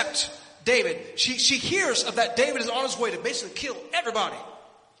intercept David. She hears of that David is on his way to basically kill everybody.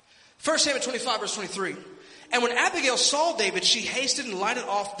 1 Samuel 25 verse 23. And when Abigail saw David, she hasted and lighted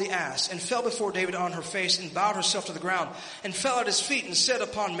off the ass, and fell before David on her face, and bowed herself to the ground, and fell at his feet, and said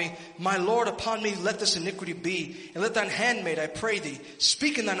upon me, my Lord, upon me let this iniquity be, and let thine handmaid, I pray thee,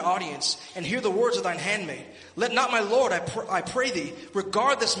 speak in thine audience, and hear the words of thine handmaid. Let not my Lord, I pray thee,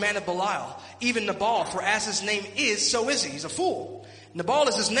 regard this man of Belial, even Nabal, for as his name is, so is he. He's a fool. Nabal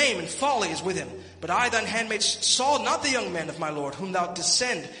is his name, and folly is with him. But I, thine handmaid, saw not the young man of my Lord, whom thou didst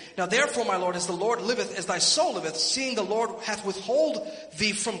send. Now therefore, my Lord, as the Lord liveth, as thy soul liveth, seeing the Lord hath withhold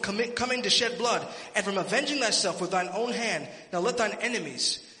thee from coming to shed blood, and from avenging thyself with thine own hand, now let thine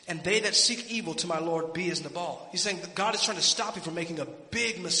enemies and they that seek evil to my Lord be as Nabal. He's saying that God is trying to stop you from making a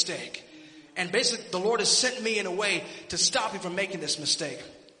big mistake. And basically, the Lord has sent me in a way to stop you from making this mistake.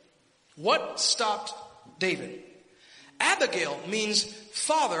 What stopped David? Abigail means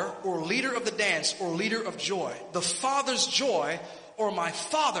father or leader of the dance or leader of joy. The father's joy or my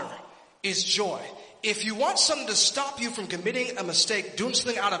father is joy. If you want something to stop you from committing a mistake, doing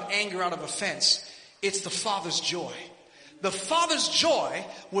something out of anger, out of offense, it's the father's joy. The father's joy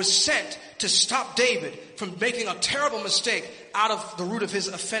was sent to stop David from making a terrible mistake out of the root of his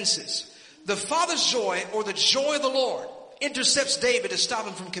offenses. The father's joy or the joy of the Lord intercepts David to stop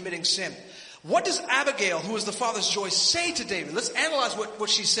him from committing sin. What does Abigail, who is the father's joy, say to David? Let's analyze what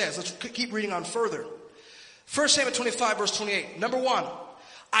she says. Let's keep reading on further. 1 Samuel 25 verse 28. Number 1,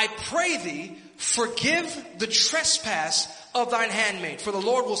 I pray thee, forgive the trespass of thine handmaid, for the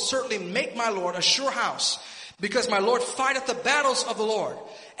Lord will certainly make my Lord a sure house, because my Lord fighteth the battles of the Lord,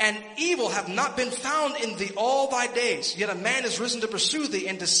 and evil hath not been found in thee all thy days. Yet a man is risen to pursue thee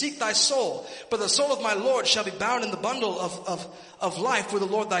and to seek thy soul. But the soul of my Lord shall be bound in the bundle of life with the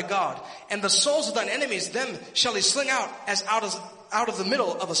Lord thy God. And the souls of thine enemies, them shall he sling out as out of the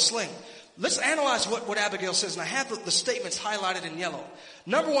middle of a sling. Let's analyze what Abigail says, and I have the statements highlighted in yellow.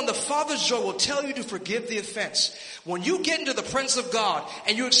 Number 1, the father's joy will tell you to forgive the offense. When you get into the presence of God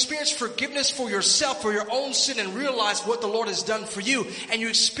and you experience forgiveness for yourself, for your own sin, and realize what the Lord has done for you, and you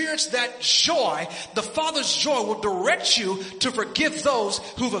experience that joy, the father's joy will direct you to forgive those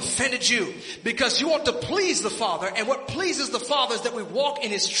who've offended you. Because you want to please the Father, and what pleases the Father is that we walk in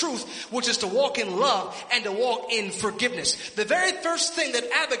His truth, which is to walk in love and to walk in forgiveness. The very first thing that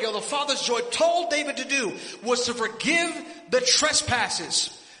Abigail, the father's joy, told David to do was to forgive the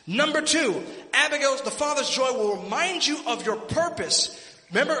trespasses. Number 2, Abigail, the father's joy, will remind you of your purpose.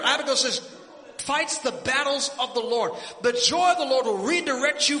 Remember, Abigail says, fights the battles of the Lord. The joy of the Lord will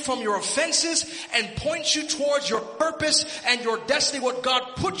redirect you from your offenses and point you towards your purpose and your destiny, what God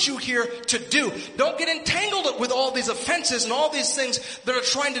put you here to do. Don't get entangled with all these offenses and all these things that are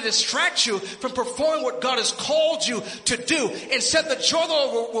trying to distract you from performing what God has called you to do. Instead, the joy of the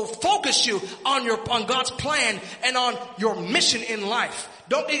Lord will focus you on God's plan and on your mission in life.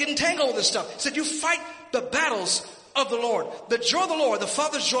 Don't get entangled with this stuff. It said you fight the battles of the Lord. The joy of the Lord, the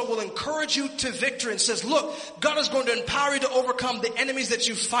Father's joy, will encourage you to victory and says, look, God is going to empower you to overcome the enemies that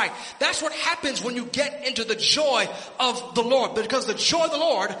you fight. That's what happens when you get into the joy of the Lord, because the joy of the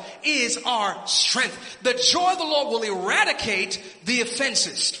Lord is our strength. The joy of the Lord will eradicate the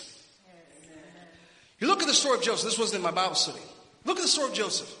offenses. You look at the story of Joseph. This wasn't in my Bible study. Look at the story of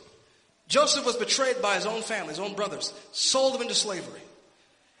Joseph. Joseph was betrayed by his own family, his own brothers, sold him into slavery.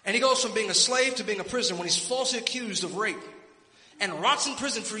 And he goes from being a slave to being a prisoner when he's falsely accused of rape and rots in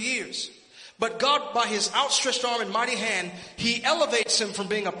prison for years. But God, by His outstretched arm and mighty hand, He elevates him from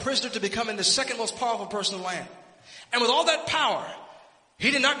being a prisoner to becoming the second most powerful person in the land. And with all that power,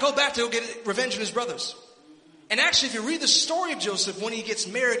 he did not go back to go get revenge on his brothers. And actually, if you read the story of Joseph, when he gets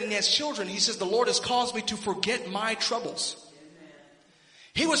married and he has children, he says, the Lord has caused me to forget my troubles.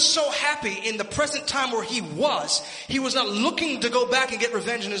 He was so happy in the present time where he was not looking to go back and get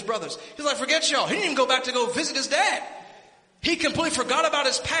revenge on his brothers. He's like, forget y'all. He didn't even go back to go visit his dad. He completely forgot about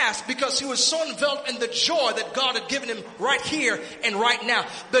his past because he was so enveloped in the joy that God had given him right here and right now.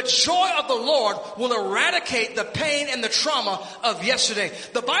 The joy of the Lord will eradicate the pain and the trauma of yesterday.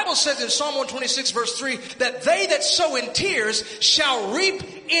 The Bible says in Psalm 126 verse 3 that they that sow in tears shall reap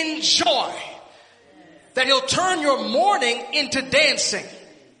in joy. That He'll turn your mourning into dancing.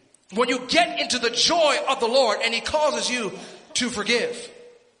 When you get into the joy of the Lord and He causes you to forgive.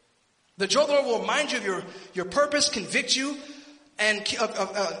 The joy of the Lord will remind you of your purpose, convict you and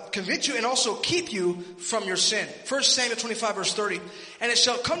also keep you from your sin. 1 Samuel 25 verse 30. And it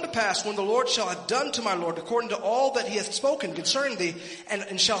shall come to pass when the Lord shall have done to my Lord according to all that He hath spoken concerning thee,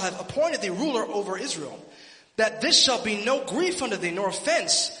 and shall have appointed thee ruler over Israel, that this shall be no grief unto thee, nor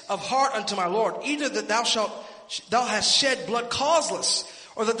offense of heart unto my Lord, either that thou hast shed blood causeless,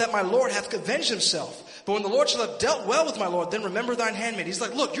 or that my Lord hath avenged himself. But when the Lord shall have dealt well with my Lord, then remember thine handmaid. He's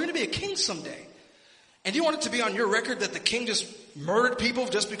like, look, you're going to be a king someday. And you want it to be on your record that the king just murdered people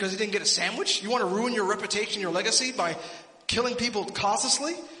just because he didn't get a sandwich? You want to ruin your reputation, your legacy by killing people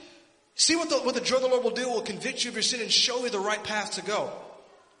causelessly? See what the joy of the Lord will do? Will convict you of your sin and show you the right path to go.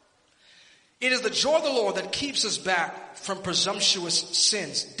 It is the joy of the Lord that keeps us back from presumptuous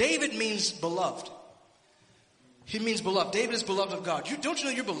sins. David means beloved. He means beloved. David is beloved of God. Don't you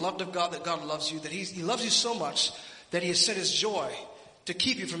know you're beloved of God, that God loves you, that He loves you so much that He has sent His joy to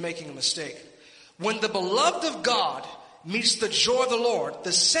keep you from making a mistake. When the beloved of God meets the joy of the Lord,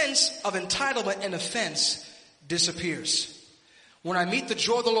 the sense of entitlement and offense disappears. When I meet the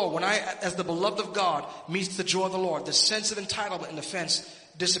joy of the Lord, when I, as the beloved of God, meets the joy of the Lord, the sense of entitlement and offense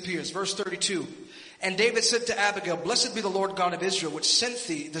disappears. Verse 32. And David said to Abigail, Blessed be the Lord God of Israel, which sent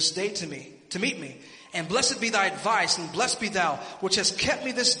thee this day to meet me. And blessed be thy advice, and blessed be thou, which hast kept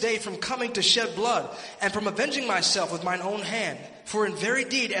me this day from coming to shed blood, and from avenging myself with mine own hand. For in very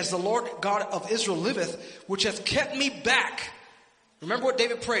deed, as the Lord God of Israel liveth, which hath kept me back. Remember what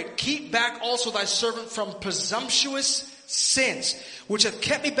David prayed. Keep back also thy servant from presumptuous sins, which hath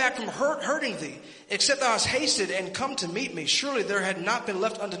kept me back from hurting thee, except thou hast hasted and come to meet me. Surely there had not been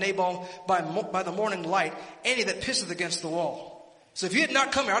left unto Nabal by the morning light any that pisseth against the wall. So if you had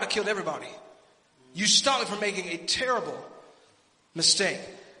not come here, I'd have killed everybody. You stopped me from making a terrible mistake.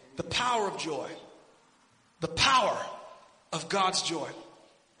 The power of joy. The power of God's joy.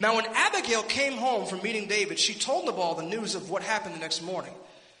 Now when Abigail came home from meeting David, she told Nabal the news of what happened the next morning.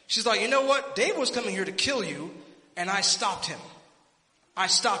 She's like, you know what? David was coming here to kill you, and I stopped him. I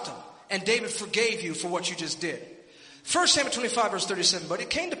stopped him. And David forgave you for what you just did. 1 Samuel 25 verse 37, but it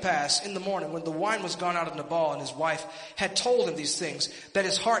came to pass in the morning when the wine was gone out of Nabal and his wife had told him these things, that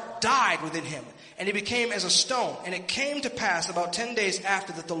his heart died within him, and he became as a stone. And it came to pass about 10 days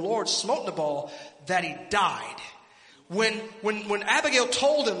after that the Lord smote Nabal, that he died. When Abigail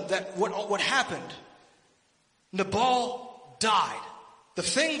told him that what happened, Nabal died. The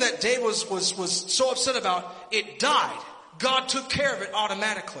thing that David was so upset about, it died. God took care of it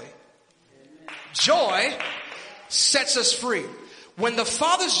automatically. Joy sets us free. When the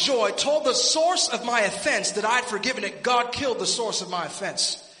Father's joy told the source of my offense that I'd forgiven it, God killed the source of my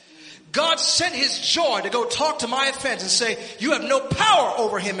offense. God sent his joy to go talk to my offense and say, you have no power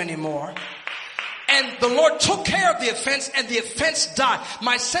over him anymore. And the Lord took care of the offense, and the offense died.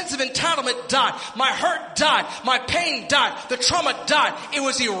 My sense of entitlement died. My hurt died. My pain died. The trauma died. It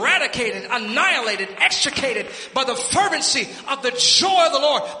was eradicated, annihilated, extricated by the fervency of the joy of the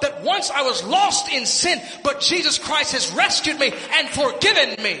Lord, that once I was lost in sin, but Jesus Christ has rescued me and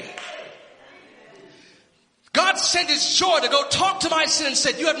forgiven me. God sent his joy to go talk to my sin and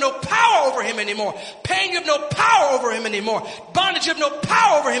said, you have no power over him anymore. Pain, you have no power over him anymore. Bondage, you have no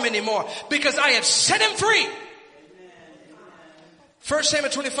power over him anymore, because I have set him free. 1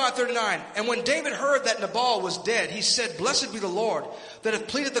 Samuel 25:39. And when David heard that Nabal was dead, he said, Blessed be the Lord that hath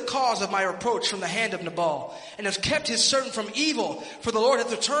pleaded the cause of my reproach from the hand of Nabal, and hath kept his servant from evil, for the Lord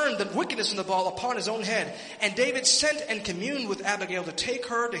hath returned the wickedness of Nabal upon his own head. And David sent and communed with Abigail to take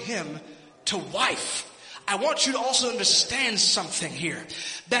her to him to wife. I want you to also understand something here.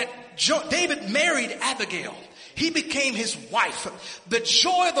 That David married Abigail. He became his wife. The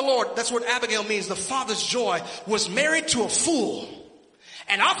joy of the Lord, that's what Abigail means, the Father's joy, was married to a fool.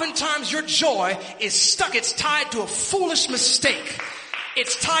 And oftentimes your joy is stuck, it's tied to a foolish mistake.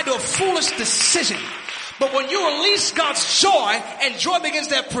 It's tied to a foolish decision. But when you release God's joy, and joy begins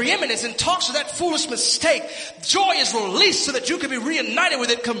to have preeminence and talks to that foolish mistake, joy is released so that you can be reunited with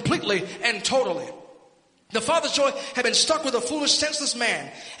it completely and totally. The Father's joy had been stuck with a foolish, senseless man.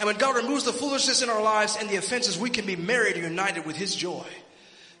 And when God removes the foolishness in our lives and the offenses, we can be married and united with his joy.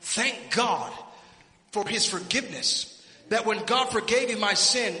 Thank God for his forgiveness. That when God forgave me my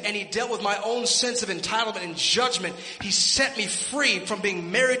sin and he dealt with my own sense of entitlement and judgment, he set me free from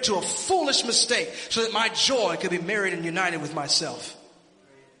being married to a foolish mistake so that my joy could be married and united with myself.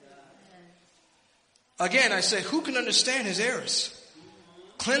 Again, I say, who can understand his errors?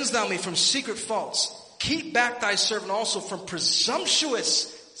 Cleanse thou me from secret faults. Keep back thy servant also from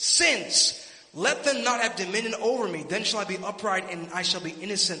presumptuous sins. Let them not have dominion over me. Then shall I be upright, and I shall be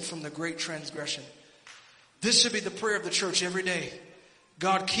innocent from the great transgression. This should be the prayer of the church every day.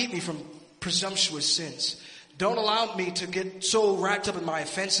 God, keep me from presumptuous sins. Don't allow me to get so wrapped up in my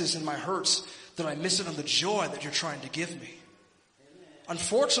offenses and my hurts that I miss it on the joy that you're trying to give me.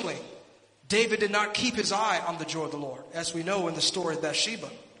 Unfortunately, David did not keep his eye on the joy of the Lord, as we know in the story of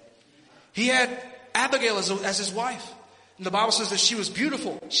Bathsheba. He had Abigail as his wife. And the Bible says that she was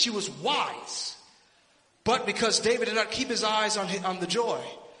beautiful. She was wise. But because David did not keep his eyes on the joy,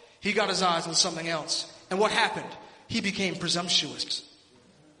 he got his eyes on something else. And what happened? He became presumptuous.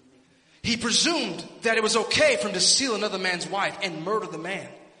 He presumed that it was okay for him to steal another man's wife and murder the man.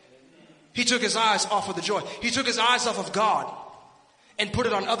 He took his eyes off of the joy. He took his eyes off of God and put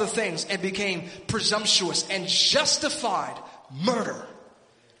it on other things and became presumptuous and justified murder.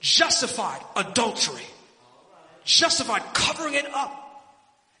 Justified adultery, justified covering it up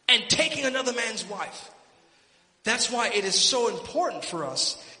and taking another man's wife. That's why it is so important for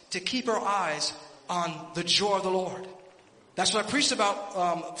us to keep our eyes on the joy of the Lord. That's what I preached about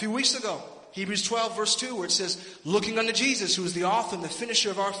a few weeks ago. Hebrews 12 verse 2, where it says, looking unto Jesus, who is the author and the finisher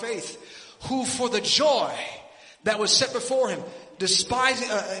of our faith, who for the joy that was set before him,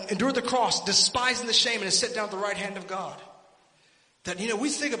 endured the cross, despising the shame, and is set down at the right hand of God. That, we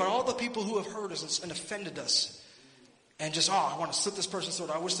think about all the people who have hurt us and offended us. And just, I want to slit this person's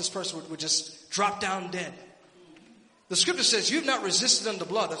throat. I wish this person would just drop down dead. The scripture says, you've not resisted unto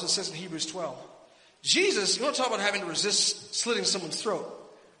blood. That's what it says in Hebrews 12. Jesus, you want to talk about having to resist slitting someone's throat.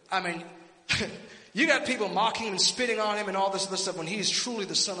 I mean, you got people mocking him and spitting on him and all this other stuff when he is truly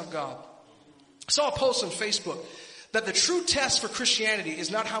the Son of God. I saw a post on Facebook that the true test for Christianity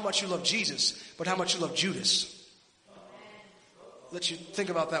is not how much you love Jesus, but how much you love Judas. Let you think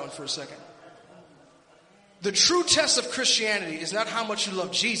about that one for a second. The true test of Christianity is not how much you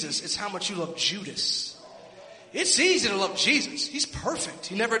love Jesus, it's how much you love Judas. It's easy to love Jesus. He's perfect.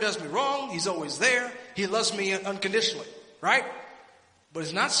 He never does me wrong. He's always there. He loves me unconditionally, right? But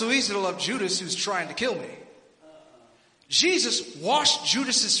it's not so easy to love Judas who's trying to kill me. Jesus washed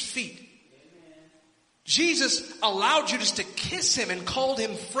Judas's feet. Jesus allowed Judas to kiss him and called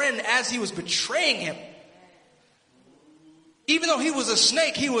him friend as he was betraying him. Even though he was a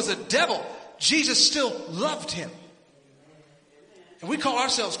snake, he was a devil, Jesus still loved him. And we call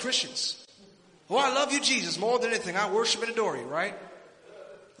ourselves Christians. Oh, I love you, Jesus, more than anything. I worship and adore you, right?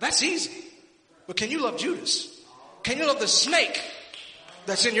 That's easy. But can you love Judas? Can you love the snake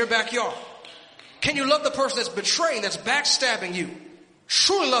that's in your backyard? Can you love the person that's betraying, that's backstabbing you?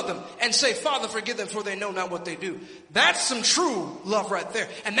 Truly love them and say, Father, forgive them for they know not what they do. That's some true love right there.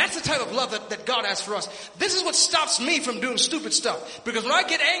 And that's the type of love that God has for us. This is what stops me from doing stupid stuff. Because when I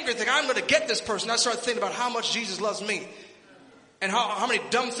get angry and think I'm going to get this person, I start thinking about how much Jesus loves me. And how many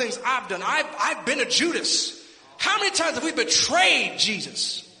dumb things I've done. I've been a Judas. How many times have we betrayed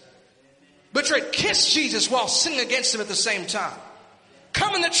Jesus? Kissed Jesus while sinning against him at the same time.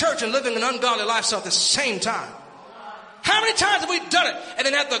 Coming to church and living an ungodly lifestyle at the same time. How many times have we done it and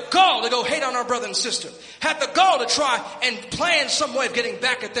then had the gall to go hate on our brother and sister? Had the gall to try and plan some way of getting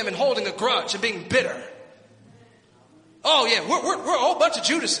back at them and holding a grudge and being bitter. Oh yeah, we're a whole bunch of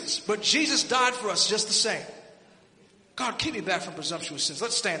Judases. But Jesus died for us just the same. God, keep me back from presumptuous sins.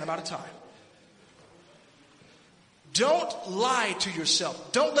 Let's stand. I'm out of time. Don't lie to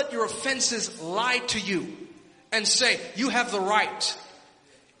yourself. Don't let your offenses lie to you and say, you have the right.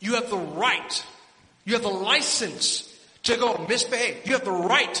 You have the right. You have the license to go and misbehave. You have the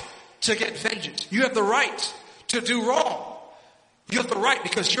right to get vengeance. You have the right to do wrong. You have the right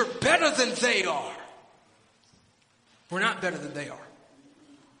because you're better than they are. We're not better than they are.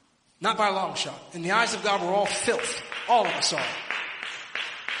 Not by a long shot. In the eyes of God, we're all filth. All of us are.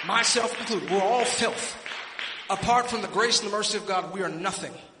 Myself included. We're all filth. Apart from the grace and the mercy of God, we are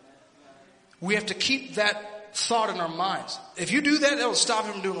nothing. We have to keep that thought in our minds. If you do that, it'll stop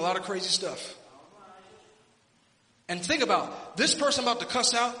you from doing a lot of crazy stuff. And think about this person I'm about to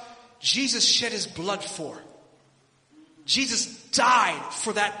cuss out, Jesus shed his blood for. Jesus died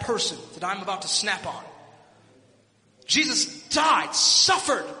for that person that I'm about to snap on. Jesus died,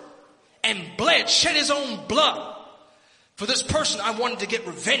 suffered, and bled, shed his own blood for this person I wanted to get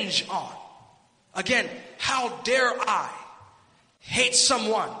revenge on. Again, how dare I hate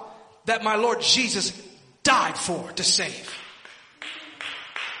someone that my Lord Jesus died for to save?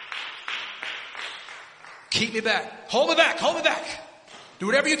 Keep me back. Hold me back. Hold me back. Do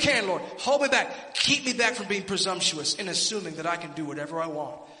whatever you can, Lord. Hold me back. Keep me back from being presumptuous and assuming that I can do whatever I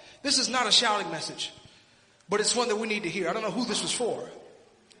want. This is not a shouting message, but it's one that we need to hear. I don't know who this was for,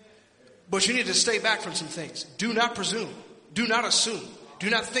 but you need to stay back from some things. Do not presume. Do not assume. Do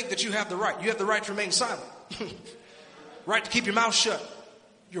not think that you have the right. You have the right to remain silent. Right to keep your mouth shut.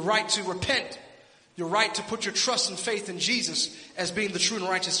 Your right to repent. Your right to put your trust and faith in Jesus as being the true and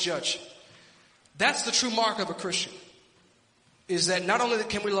righteous judge. That's the true mark of a Christian. Is that not only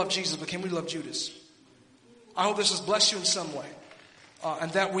can we love Jesus, but can we love Judas? I hope this has blessed you in some way.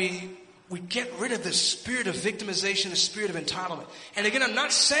 And that we get rid of this spirit of victimization, the spirit of entitlement. And again, I'm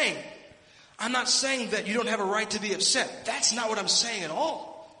not saying that you don't have a right to be upset. That's not what I'm saying at all.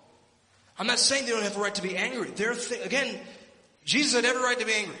 I'm not saying they don't have a right to be angry. Again, Jesus had every right to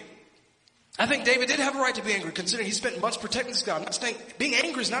be angry. I think David did have a right to be angry, considering he spent months protecting this God. I'm not saying being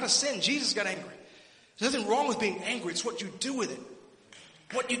angry is not a sin. Jesus got angry. There's nothing wrong with being angry. It's what you do with it.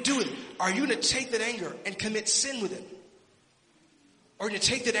 What you do with it. Are you going to take that anger and commit sin with it? Or are you going to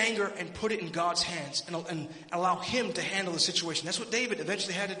take that anger and put it in God's hands and allow him to handle the situation? That's what David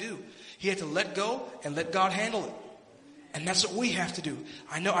eventually had to do. He had to let go and let God handle it. And that's what we have to do.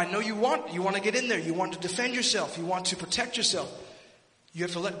 I know you want to get in there. You want to defend yourself. You want to protect yourself. You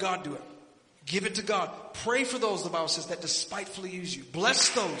have to let God do it. Give it to God. Pray for those, the Bible says, that despitefully use you. Bless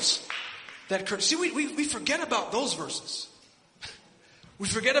those that curse. See, we forget about those verses. We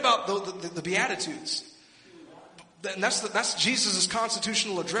forget about the Beatitudes. And that's Jesus'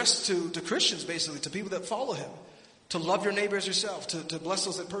 constitutional address to Christians, basically, to people that follow him. to love your neighbor as yourself, to bless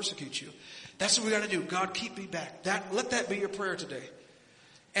those that persecute you. That's what we got to do. God, keep me back. Let that be your prayer today.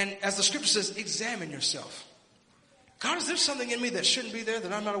 And as the scripture says, examine yourself. God, is there something in me that shouldn't be there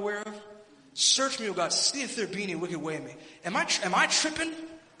that I'm not aware of? Search me, O God. See if there be any wicked way in me. Am I tripping?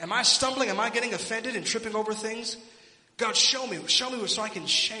 Am I stumbling? Am I getting offended and tripping over things? God, show me so I can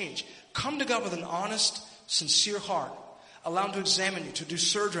change. Come to God with an honest, sincere heart. Allow him to examine you, to do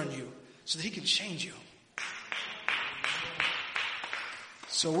surgery on you, so that he can change you.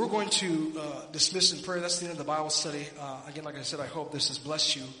 So we're going to dismiss in prayer. That's the end of the Bible study. Again, like I said, I hope this has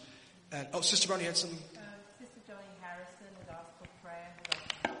blessed you. And Sister Brown, you had something? Sister Johnny Harrison has asked for prayer.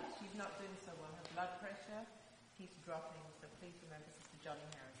 She's not doing so well. Her blood pressure keeps dropping. So please remember Sister Johnny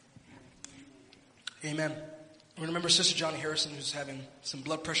Harrison. Amen. We remember Sister Johnny Harrison, who's having some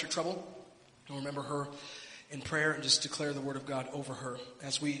blood pressure trouble. We'll remember her in prayer and just declare the word of God over her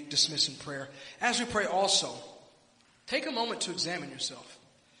as we dismiss in prayer. As we pray also, take a moment to examine yourself.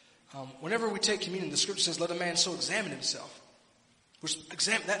 Whenever we take communion, the scripture says, let a man so examine himself.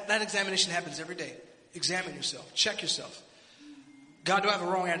 That examination happens every day. Examine yourself. Check yourself. God, do I have a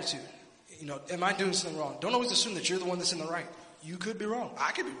wrong attitude? Am I doing something wrong? Don't always assume that you're the one that's in the right. You could be wrong.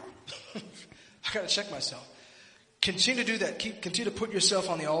 I could be wrong. I got to check myself. Continue to do that. Continue to put yourself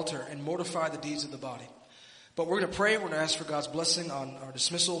on the altar and mortify the deeds of the body. But we're going to pray. We're going to ask for God's blessing on our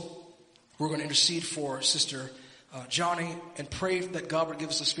dismissal. We're going to intercede for Sister Johnny and pray that God would give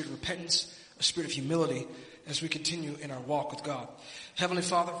us a spirit of repentance, a spirit of humility as we continue in our walk with God. Heavenly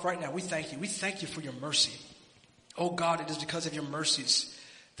Father, right now we thank you. We thank you for your mercy. Oh God, it is because of your mercies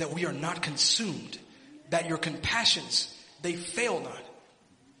that we are not consumed, that your compassions, they fail not.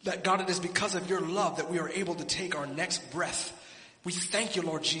 That God, it is because of your love that we are able to take our next breath. We thank you,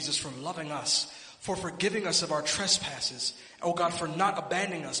 Lord Jesus, for loving us, for forgiving us of our trespasses. Oh God, for not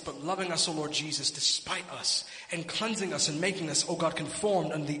abandoning us, but loving us, oh Lord Jesus, despite us, and cleansing us and making us, oh God,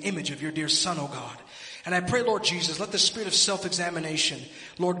 conformed unto the image of your dear Son, oh God. And I pray, Lord Jesus, let the spirit of self-examination,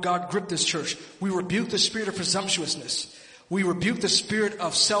 Lord God, grip this church. We rebuke the spirit of presumptuousness. We rebuke the spirit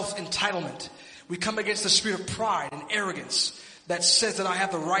of self-entitlement. We come against the spirit of pride and arrogance that says that I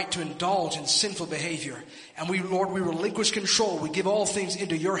have the right to indulge in sinful behavior. And we, Lord, we relinquish control. We give all things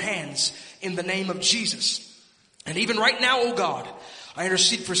into your hands in the name of Jesus. And even right now, oh God, I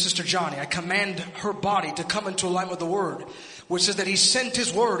intercede for Sister Johnny. I command her body to come into alignment with the word, which says that he sent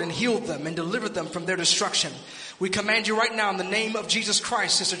his word and healed them and delivered them from their destruction. We command you right now in the name of Jesus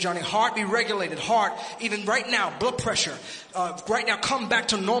Christ, Sister Johnny, heart be regulated, heart, even right now, blood pressure, right now come back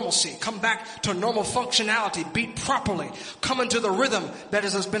to normalcy, come back to normal functionality, beat properly, come into the rhythm that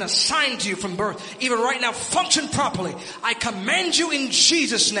has been assigned to you from birth. Even right now, function properly. I command you in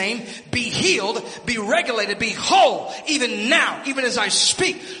Jesus' name, be healed, be regulated, be whole, even now, even as I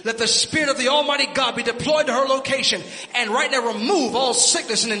speak. Let the Spirit of the Almighty God be deployed to her location and right now remove all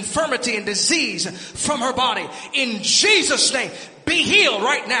sickness and infirmity and disease from her body. In Jesus' name, be healed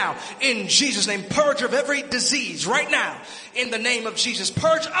right now. In Jesus' name, purge her of every disease right now. In the name of Jesus,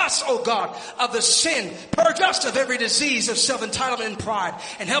 purge us, oh God, of the sin. Purge us of every disease of self-entitlement and pride.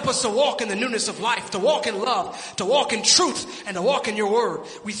 And help us to walk in the newness of life, to walk in love, to walk in truth, and to walk in your word.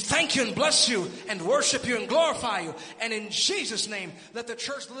 We thank you and bless you and worship you and glorify you. And in Jesus' name, let the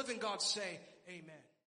church, the living God, say,